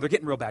 they're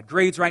getting real bad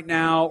grades right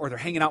now, or they're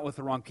hanging out with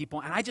the wrong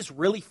people. And I just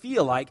really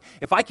feel like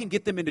if I can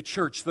get them into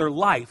church, their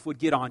life would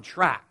get on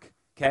track.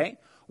 Okay?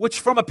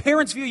 Which from a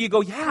parent's view, you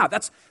go, yeah,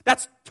 that's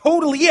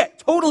totally it.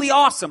 Totally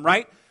awesome,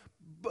 right?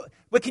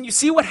 But can you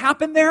see what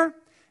happened there?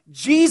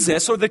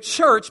 Jesus or the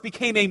church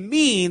became a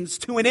means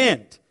to an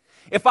end.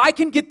 If I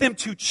can get them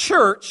to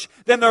church,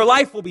 then their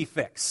life will be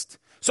fixed.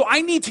 So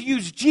I need to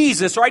use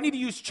Jesus, or I need to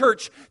use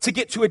church to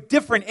get to a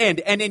different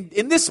end. And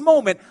in this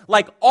moment,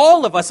 like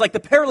all of us, like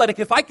the paralytic,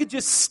 if I could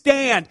just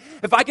stand,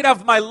 if I could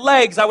have my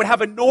legs, I would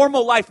have a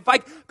normal life. If I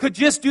could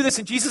just do this,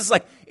 and Jesus is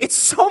like, it's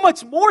so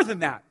much more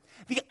than that.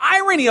 The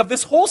irony of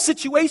this whole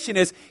situation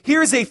is,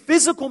 here is a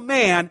physical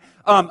man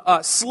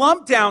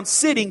slumped down,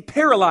 sitting,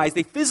 paralyzed.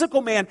 A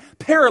physical man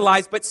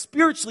paralyzed, but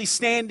spiritually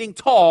standing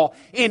tall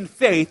in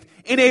faith,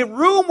 in a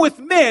room with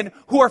men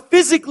who are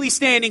physically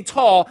standing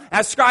tall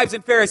as scribes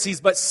and Pharisees,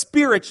 but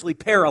spiritually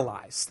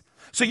paralyzed.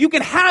 So you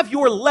can have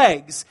your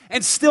legs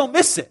and still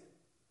miss it.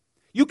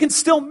 You can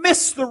still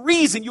miss the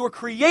reason you were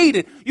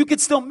created. You can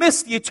still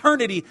miss the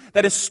eternity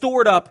that is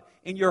stored up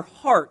in your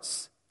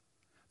hearts.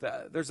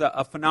 There's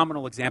a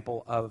phenomenal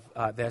example of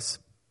this.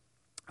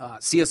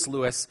 C.S.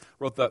 Lewis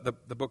wrote the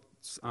book,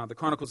 The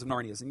Chronicles of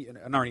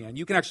Narnia, and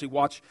you can actually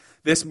watch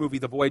this movie,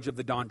 The Voyage of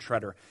the Dawn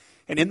Treader.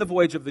 And in The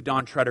Voyage of the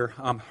Dawn Treader,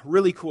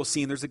 really cool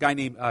scene. There's a guy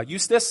named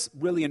Eustace,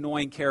 really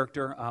annoying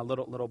character,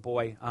 little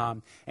boy,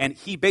 and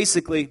he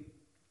basically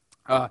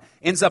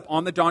ends up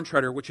on the Dawn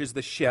Treader, which is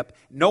the ship.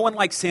 No one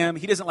likes him.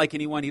 He doesn't like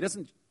anyone. He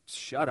doesn't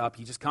shut up.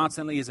 He just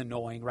constantly is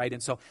annoying, right?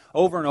 And so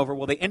over and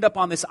over, they end up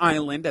on this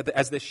island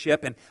as this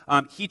ship, and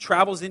he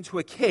travels into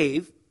a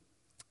cave,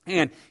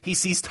 and he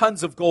sees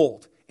tons of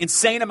gold,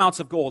 insane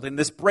amounts of gold in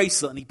this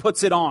bracelet, and he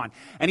puts it on.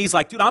 And he's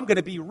like, dude, I'm going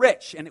to be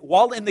rich. And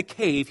while in the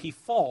cave, he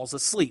falls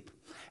asleep.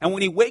 And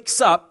when he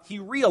wakes up, he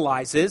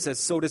realizes, as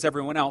so does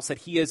everyone else, that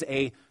he is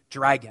a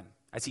dragon.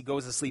 As he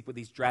goes to sleep with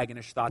these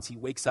dragonish thoughts, he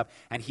wakes up,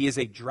 and he is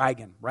a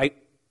dragon, right?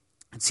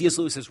 And C.S.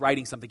 Lewis is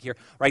writing something here,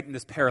 right in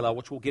this parallel,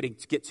 which we'll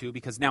get to,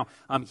 because now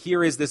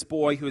here is this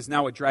boy who is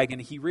now a dragon.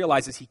 He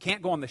realizes he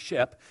can't go on the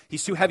ship.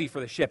 He's too heavy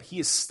for the ship. He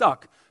is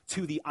stuck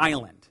to the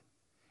island.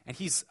 And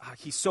he's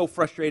so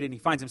frustrated, and he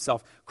finds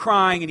himself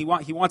crying, and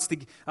he wants to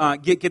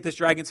get this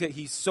dragon.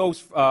 He's so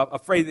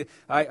afraid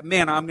that,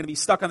 man, I'm going to be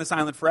stuck on this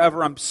island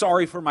forever. I'm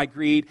sorry for my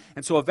greed.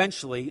 And so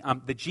eventually,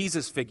 the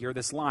Jesus figure,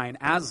 this lion,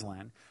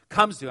 Aslan,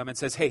 comes to him and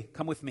says, hey,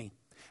 come with me.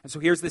 And so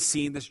here's this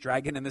scene, this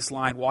dragon and this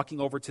lion walking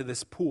over to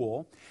this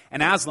pool.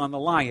 And Aslan, the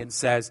lion,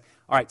 says,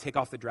 all right, take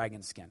off the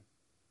dragon skin.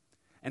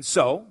 And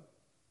so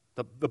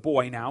the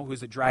boy now,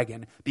 who's a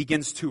dragon,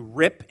 begins to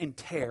rip and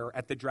tear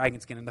at the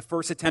dragon skin. In the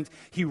first attempt,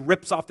 he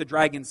rips off the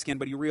dragon skin,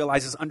 but he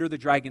realizes under the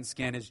dragon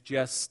skin is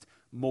just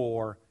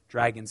more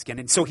dragon skin.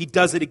 And so he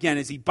does it again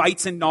as he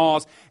bites and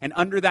gnaws, and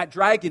under that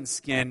dragon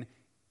skin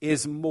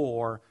is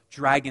more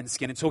dragon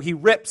skin. And so he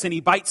rips and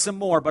he bites some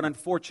more, but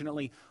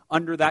unfortunately,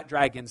 under that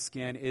dragon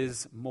skin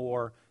is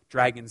more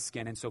dragon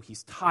skin. And so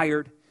he's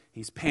tired,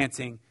 he's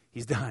panting,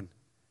 he's done.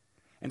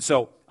 And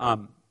so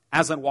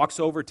Aslan walks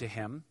over to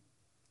him.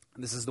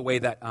 And this is the way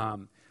that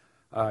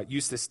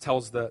Eustace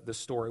tells the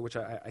story, which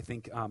I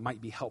think might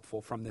be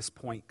helpful from this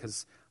point,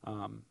 because,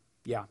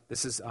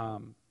 this is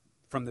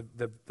from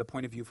the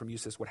point of view from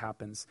Eustace what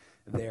happens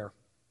there.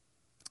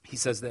 He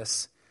says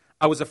this,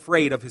 I was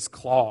afraid of his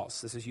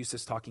claws. This is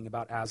Eustace talking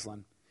about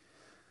Aslan.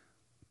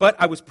 But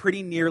I was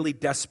pretty nearly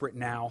desperate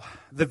now.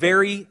 The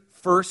very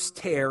first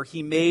tear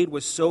he made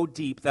was so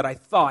deep that I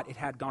thought it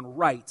had gone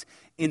right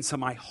into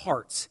my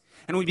heart.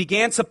 And when we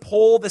began to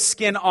pull the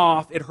skin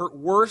off, it hurt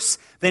worse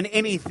than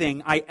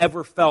anything I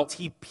ever felt.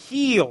 He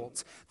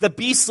peeled the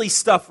beastly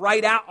stuff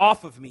right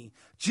off of me,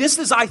 just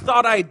as I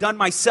thought I had done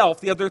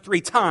myself the other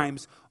 3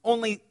 times,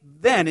 only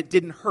then it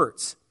didn't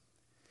hurt.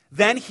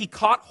 Then he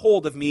caught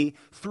hold of me,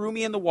 threw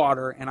me in the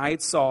water, and I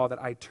saw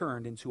that I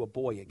turned into a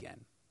boy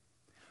again.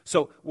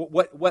 So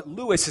what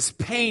Lewis is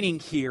painting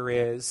here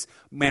is,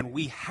 man,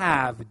 we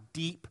have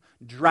deep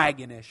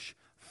dragonish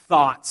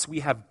thoughts.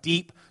 We have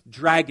deep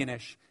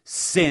dragonish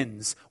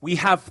sins. We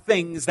have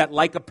things that,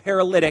 like a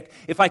paralytic,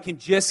 if I can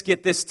just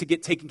get this to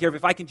get taken care of,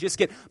 if I can just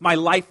get my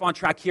life on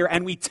track here,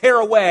 and we tear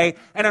away,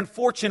 and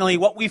unfortunately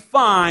what we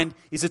find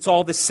is it's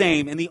all the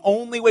same. And the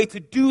only way to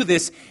do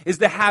this is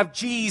to have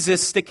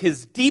Jesus stick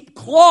his deep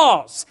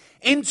claws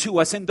into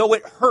us, and though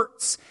it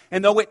hurts,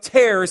 and though it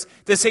tears,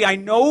 to say, I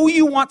know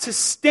you want to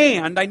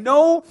stand, I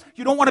know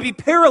you don't want to be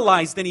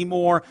paralyzed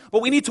anymore,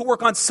 but we need to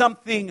work on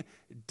something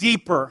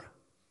deeper.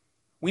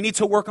 We need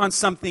to work on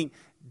something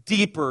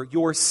deeper.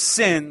 Your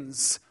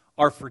sins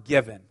are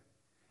forgiven.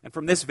 And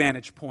from this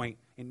vantage point,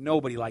 and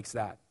nobody likes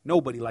that.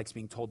 Nobody likes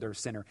being told they're a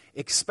sinner,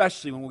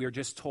 especially when we are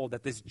just told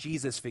that this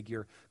Jesus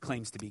figure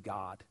claims to be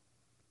God.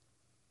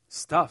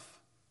 Stuff.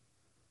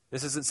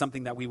 This isn't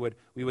something that we would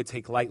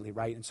take lightly,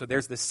 right? And so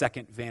there's the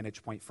second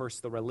vantage point.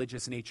 First, the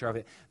religious nature of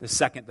it. The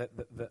second,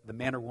 the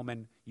man or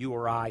woman, you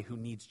or I, who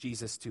needs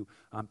Jesus to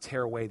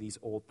tear away these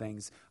old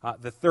things.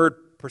 The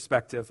third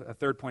perspective, a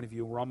third point of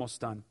view, we're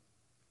almost done,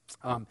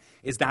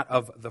 is that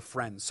of the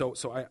friend. So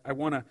I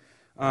want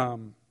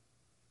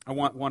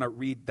to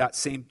read that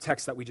same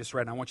text that we just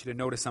read, and I want you to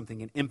notice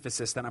something, an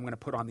emphasis that I'm going to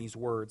put on these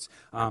words,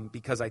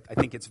 because I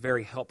think it's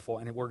very helpful.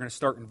 And we're going to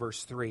start in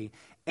verse 3.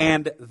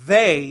 And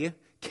they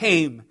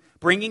came,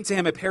 bringing to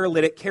him a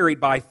paralytic carried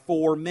by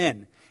 4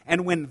 men.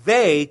 And when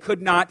they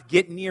could not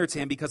get near to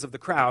him because of the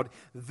crowd,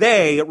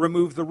 they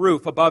removed the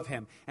roof above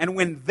him. And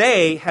when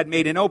they had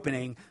made an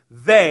opening,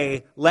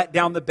 they let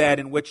down the bed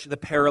in which the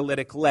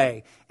paralytic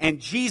lay. And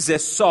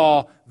Jesus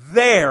saw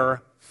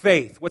their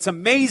faith. What's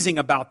amazing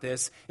about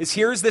this is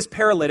here's this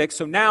paralytic.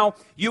 So now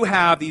you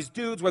have these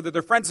dudes, whether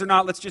they're friends or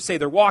not, let's just say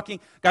they're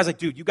walking. Guy's like,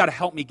 dude, you got to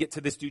help me get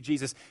to this dude,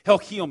 Jesus. He'll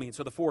heal me. And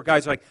so the 4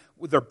 guys are like,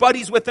 they're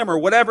buddies with him or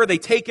whatever. They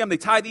take him, they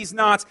tie these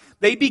knots.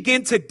 They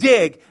begin to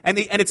dig. And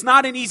it's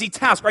not an easy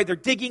task, right? They're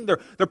digging,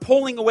 they're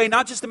pulling away,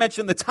 not just to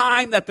mention the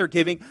time that they're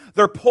giving.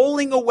 They're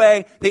pulling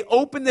away. They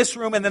open this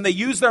room and then they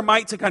use their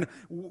might to kind of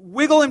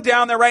wiggle him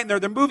down there, right?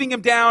 And they're moving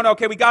him down.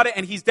 Okay, we got it.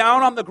 And he's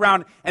down on the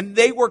ground. And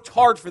they worked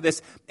hard for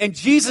this. And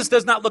Jesus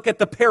does not look at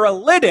the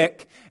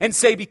paralytic and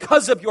say,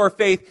 because of your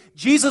faith.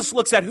 Jesus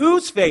looks at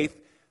whose faith?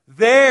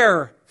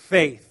 Their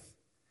faith.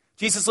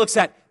 Jesus looks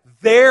at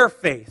their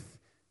faith.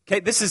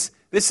 Okay, this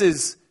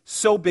is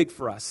so big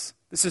for us.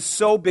 This is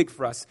so big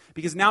for us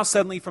because now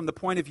suddenly from the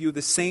point of view of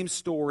the same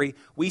story,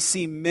 we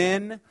see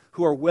men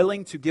who are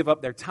willing to give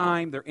up their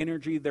time, their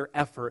energy, their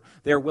effort.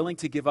 They're willing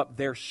to give up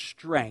their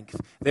strength,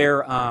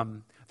 their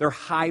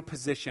high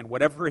position,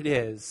 whatever it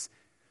is,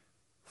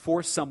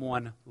 for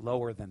someone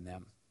lower than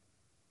them.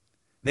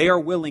 They are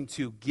willing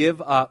to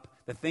give up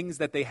the things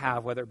that they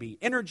have, whether it be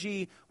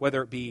energy,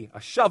 whether it be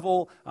a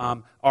shovel,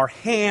 our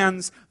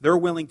hands. They're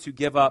willing to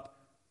give up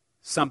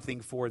something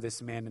for this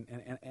man.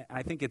 And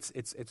I think it's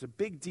a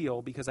big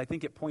deal because I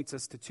think it points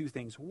us to 2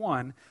 things.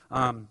 One,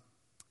 I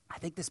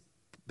think this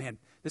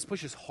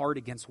pushes hard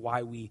against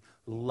why we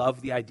love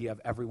the idea of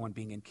everyone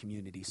being in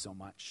community so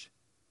much.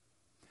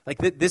 Like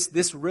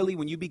this really,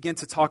 when you begin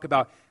to talk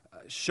about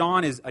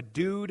Sean is a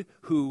dude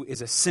who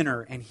is a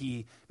sinner and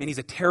he's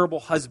a terrible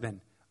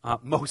husband.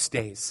 Most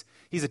days.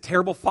 He's a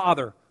terrible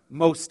father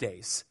most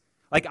days.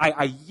 Like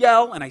I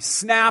yell and I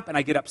snap and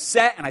I get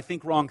upset and I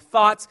think wrong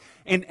thoughts.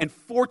 And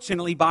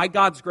fortunately, by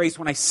God's grace,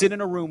 when I sit in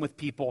a room with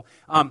people,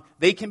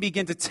 they can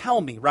begin to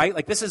tell me, right?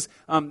 Like this is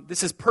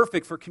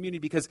perfect for community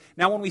because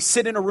now when we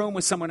sit in a room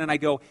with someone and I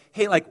go,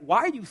 hey, like,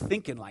 why are you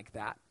thinking like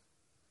that?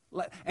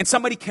 And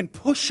somebody can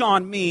push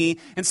on me,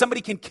 and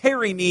somebody can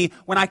carry me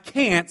when I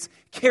can't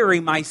carry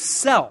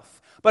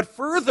myself. But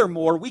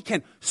furthermore, we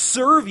can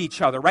serve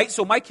each other, right?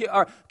 So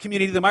our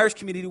community, the Myers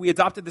community, we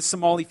adopted this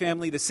Somali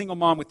family, the single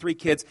mom with 3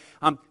 kids.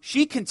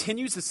 She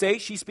continues to say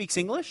she speaks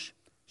English.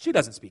 She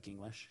doesn't speak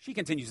English. She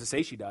continues to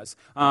say she does.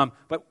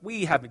 But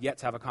we haven't yet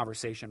to have a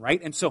conversation,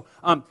 right? And so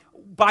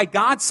by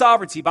God's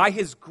sovereignty, by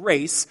His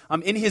grace,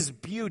 in His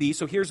beauty,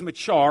 so here's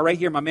Machar right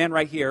here, my man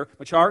right here.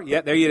 Machar, yeah,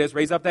 there he is.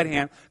 Raise up that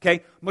hand.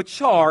 Okay,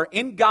 Machar,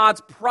 in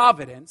God's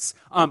providence,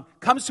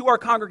 comes to our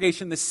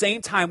congregation the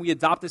same time we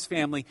adopt this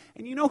family.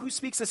 And you know who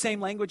speaks the same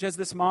language as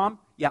this mom?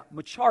 Yeah,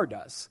 Machar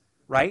does,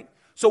 right?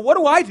 So what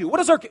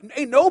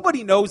do?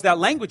 Nobody knows that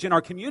language in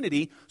our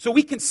community, so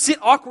we can sit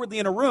awkwardly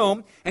in a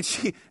room,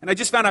 and I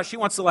just found out she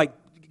wants to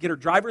get her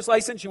driver's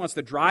license, she wants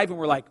to drive, and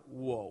we're like,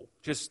 whoa,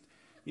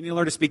 you need to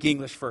learn to speak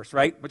English first,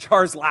 right?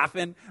 Machar's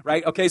laughing,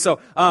 right? Okay, so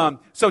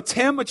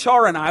Tim,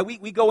 Machar, and I,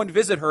 we go and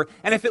visit her,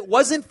 and if it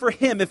wasn't for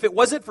him, if it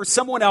wasn't for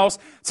someone else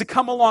to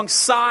come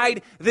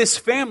alongside this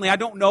family, I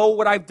don't know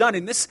what I've done.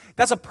 And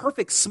that's a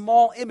perfect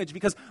small image,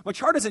 because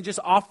Machar doesn't just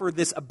offer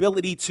this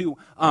ability to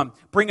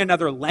bring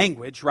another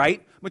language,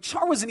 right?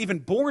 Machar wasn't even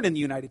born in the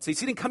United States.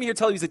 He didn't come here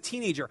until he was a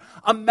teenager.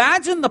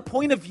 Imagine the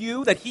point of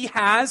view that he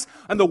has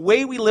and the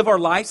way we live our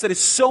lives that is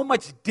so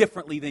much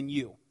differently than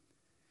you.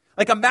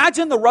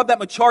 Imagine the rub that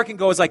Machar can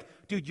go is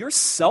dude, you're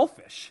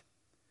selfish.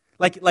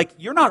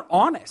 You're not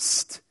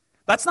honest.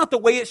 That's not the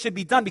way it should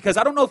be done, because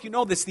I don't know if you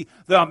know this, the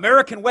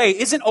American way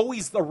isn't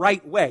always the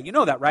right way. You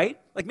know that, right?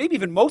 Maybe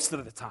even most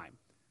of the time.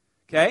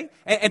 Okay?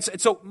 And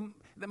so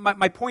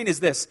my point is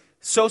this: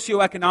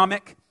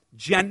 socioeconomic,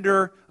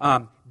 gender,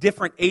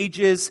 different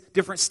ages,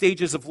 different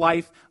stages of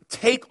life.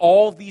 Take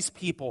all these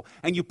people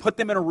and you put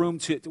them in a room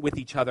with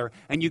each other,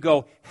 and you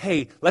go,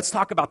 hey, let's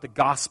talk about the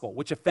gospel,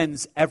 which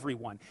offends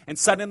everyone. And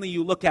suddenly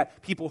you look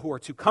at people who are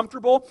too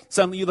comfortable.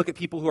 Suddenly you look at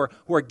people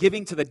who are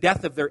giving to the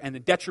death of and the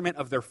detriment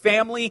of their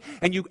family,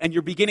 and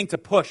you're beginning to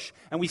push.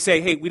 And we say,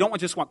 hey, we don't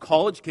just want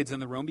college kids in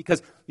the room,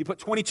 because you put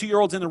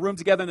 22-year-olds in the room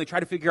together and they try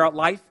to figure out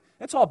life.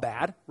 That's all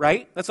bad,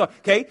 right? That's all,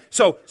 okay?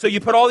 So you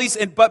put all these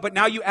in, but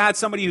now you add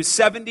somebody who's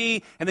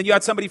 70, and then you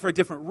add somebody for a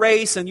different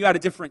race, and you add a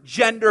different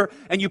gender,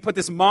 and you put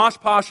this mosh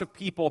posh of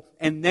people,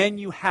 and then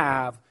you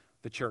have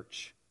the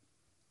church.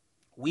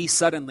 We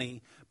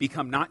suddenly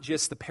become not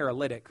just the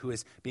paralytic who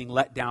is being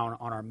let down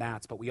on our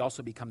mats, but we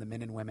also become the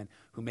men and women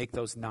who make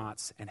those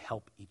knots and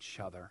help each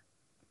other.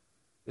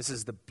 This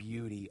is the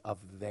beauty of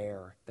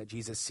that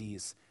Jesus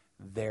sees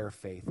their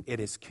faith. It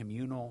is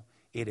communal,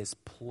 it is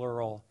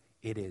plural,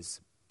 it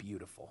is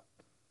beautiful.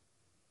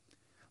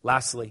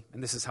 Lastly,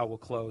 and this is how we'll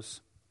close,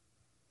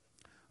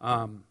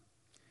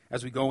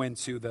 as we go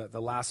into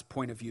the last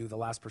point of view, the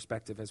last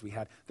perspective, as we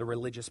had the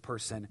religious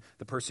person,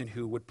 the person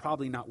who would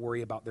probably not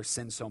worry about their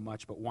sin so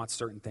much but wants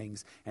certain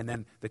things, and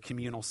then the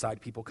communal side,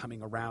 people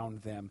coming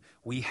around them.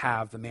 We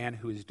have the man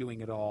who is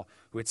doing it all,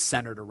 who is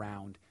centered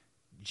around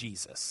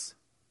Jesus.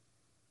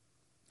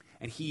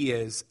 And he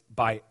is,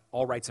 by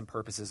all rights and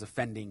purposes,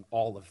 offending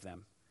all of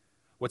them.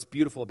 What's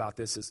beautiful about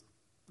this is,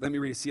 let me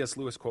read a C.S.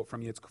 Lewis quote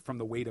from you. It's from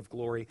The Weight of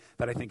Glory,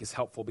 that I think is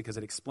helpful because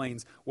it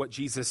explains what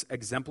Jesus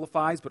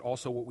exemplifies, but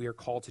also what we are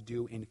called to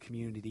do in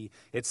community.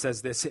 It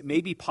says this: it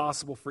may be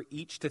possible for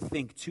each to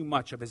think too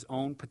much of his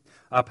own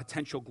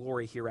potential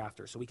glory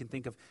hereafter. So we can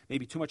think of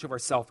maybe too much of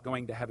ourselves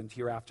going to heaven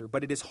hereafter.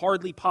 But it is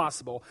hardly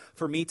possible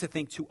for me to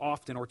think too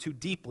often or too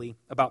deeply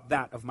about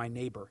that of my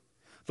neighbor.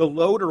 The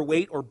load or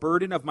weight or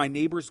burden of my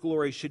neighbor's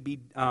glory should be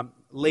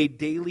laid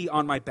daily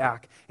on my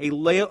back, a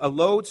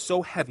load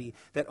so heavy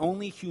that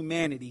only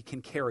humanity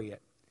can carry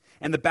it.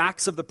 And the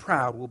backs of the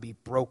proud will be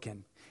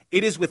broken.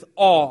 It is with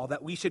awe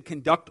that we should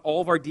conduct all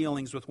of our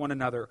dealings with one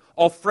another,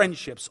 all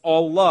friendships,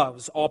 all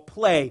loves, all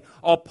play,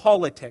 all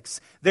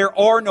politics. There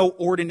are no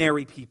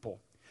ordinary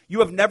people. You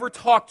have never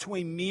talked to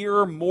a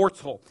mere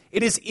mortal.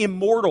 It is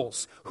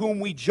immortals whom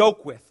we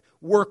joke with,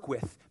 work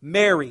with,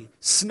 marry,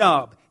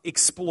 snub,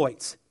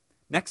 exploit.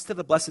 Next to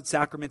the Blessed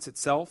Sacraments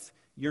itself,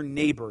 your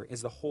neighbor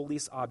is the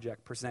holiest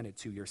object presented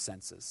to your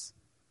senses.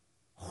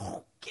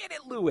 Oh, get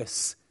it,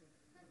 Lewis.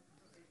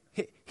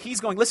 He's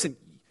going, listen,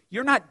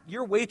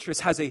 your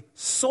waitress has a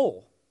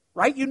soul,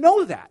 right? You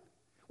know that.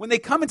 When they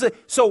come into,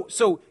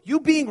 so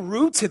you being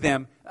rude to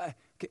them,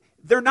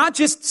 they're not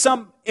just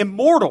some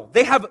immortal.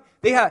 They have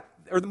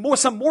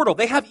some mortal.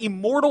 They have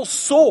immortal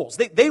souls.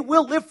 They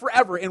will live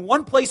forever in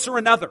one place or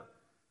another.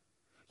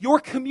 Your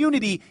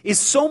community is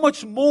so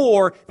much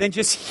more than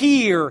just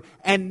here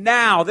and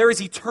now. There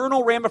is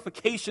eternal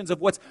ramifications of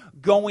what's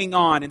going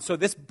on. And so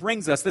this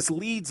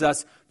leads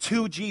us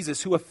to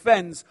Jesus, who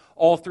offends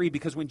all three.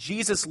 Because when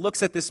Jesus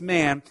looks at this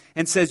man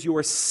and says,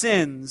 your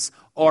sins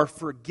are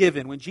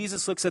forgiven. When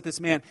Jesus looks at this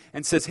man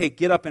and says, hey,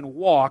 get up and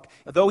walk,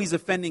 though he's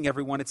offending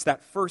everyone, it's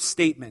that first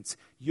statement,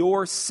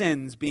 your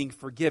sins being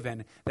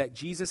forgiven, that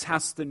Jesus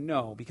has to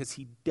know, because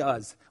he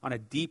does on a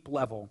deep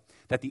level,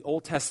 that the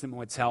Old Testament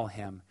would tell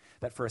him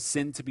that for a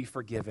sin to be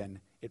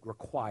forgiven, it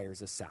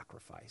requires a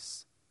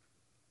sacrifice.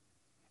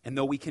 And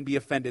though we can be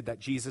offended that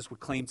Jesus would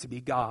claim to be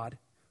God,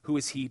 who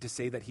is he to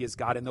say that he is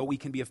God? And though we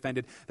can be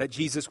offended that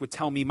Jesus would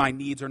tell me my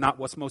needs are not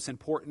what's most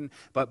important,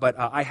 but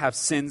I have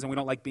sins and we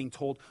don't like being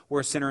told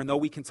we're a sinner. And though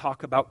we can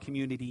talk about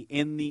community,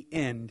 in the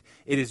end,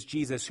 it is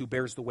Jesus who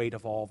bears the weight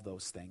of all of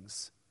those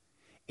things.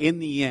 In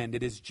the end,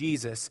 it is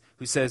Jesus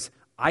who says,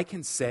 I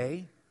can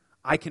say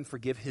I can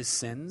forgive his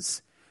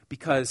sins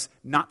because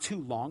not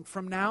too long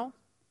from now,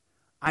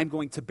 I'm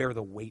going to bear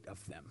the weight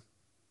of them.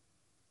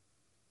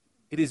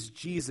 It is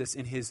Jesus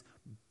in his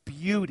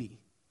beauty,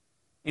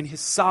 in his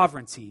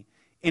sovereignty,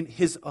 in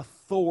his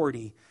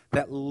authority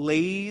that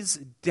lays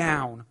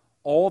down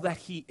all that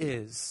he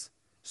is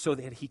so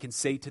that he can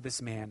say to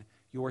this man,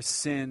 your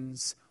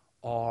sins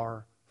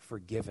are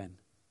forgiven.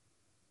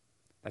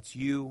 That's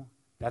you,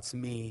 that's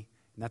me,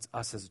 and that's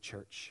us as a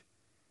church.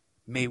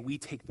 May we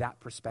take that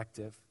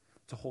perspective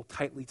to hold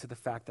tightly to the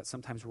fact that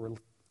sometimes we're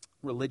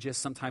religious,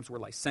 sometimes we're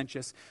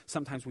licentious,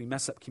 sometimes we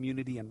mess up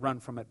community and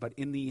run from it, but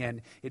in the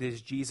end, it is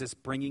Jesus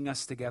bringing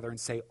us together and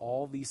say,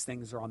 all these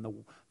things are on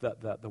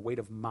the weight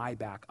of my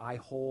back. I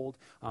hold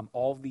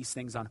all of these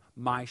things on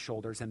my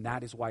shoulders, and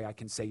that is why I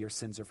can say your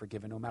sins are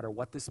forgiven. No matter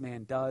what this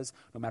man does,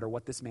 no matter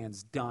what this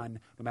man's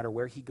done, no matter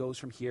where he goes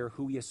from here,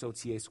 who he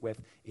associates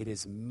with, it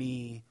is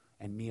me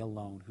and me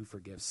alone who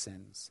forgives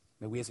sins.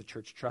 May we as a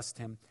church trust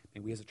him.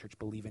 May we as a church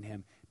believe in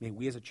him. May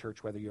we as a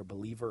church, whether you're a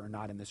believer or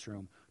not in this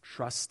room,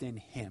 trust in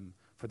him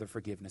for the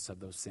forgiveness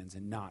of those sins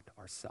and not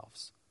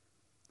ourselves.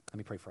 Let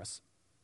me pray for us.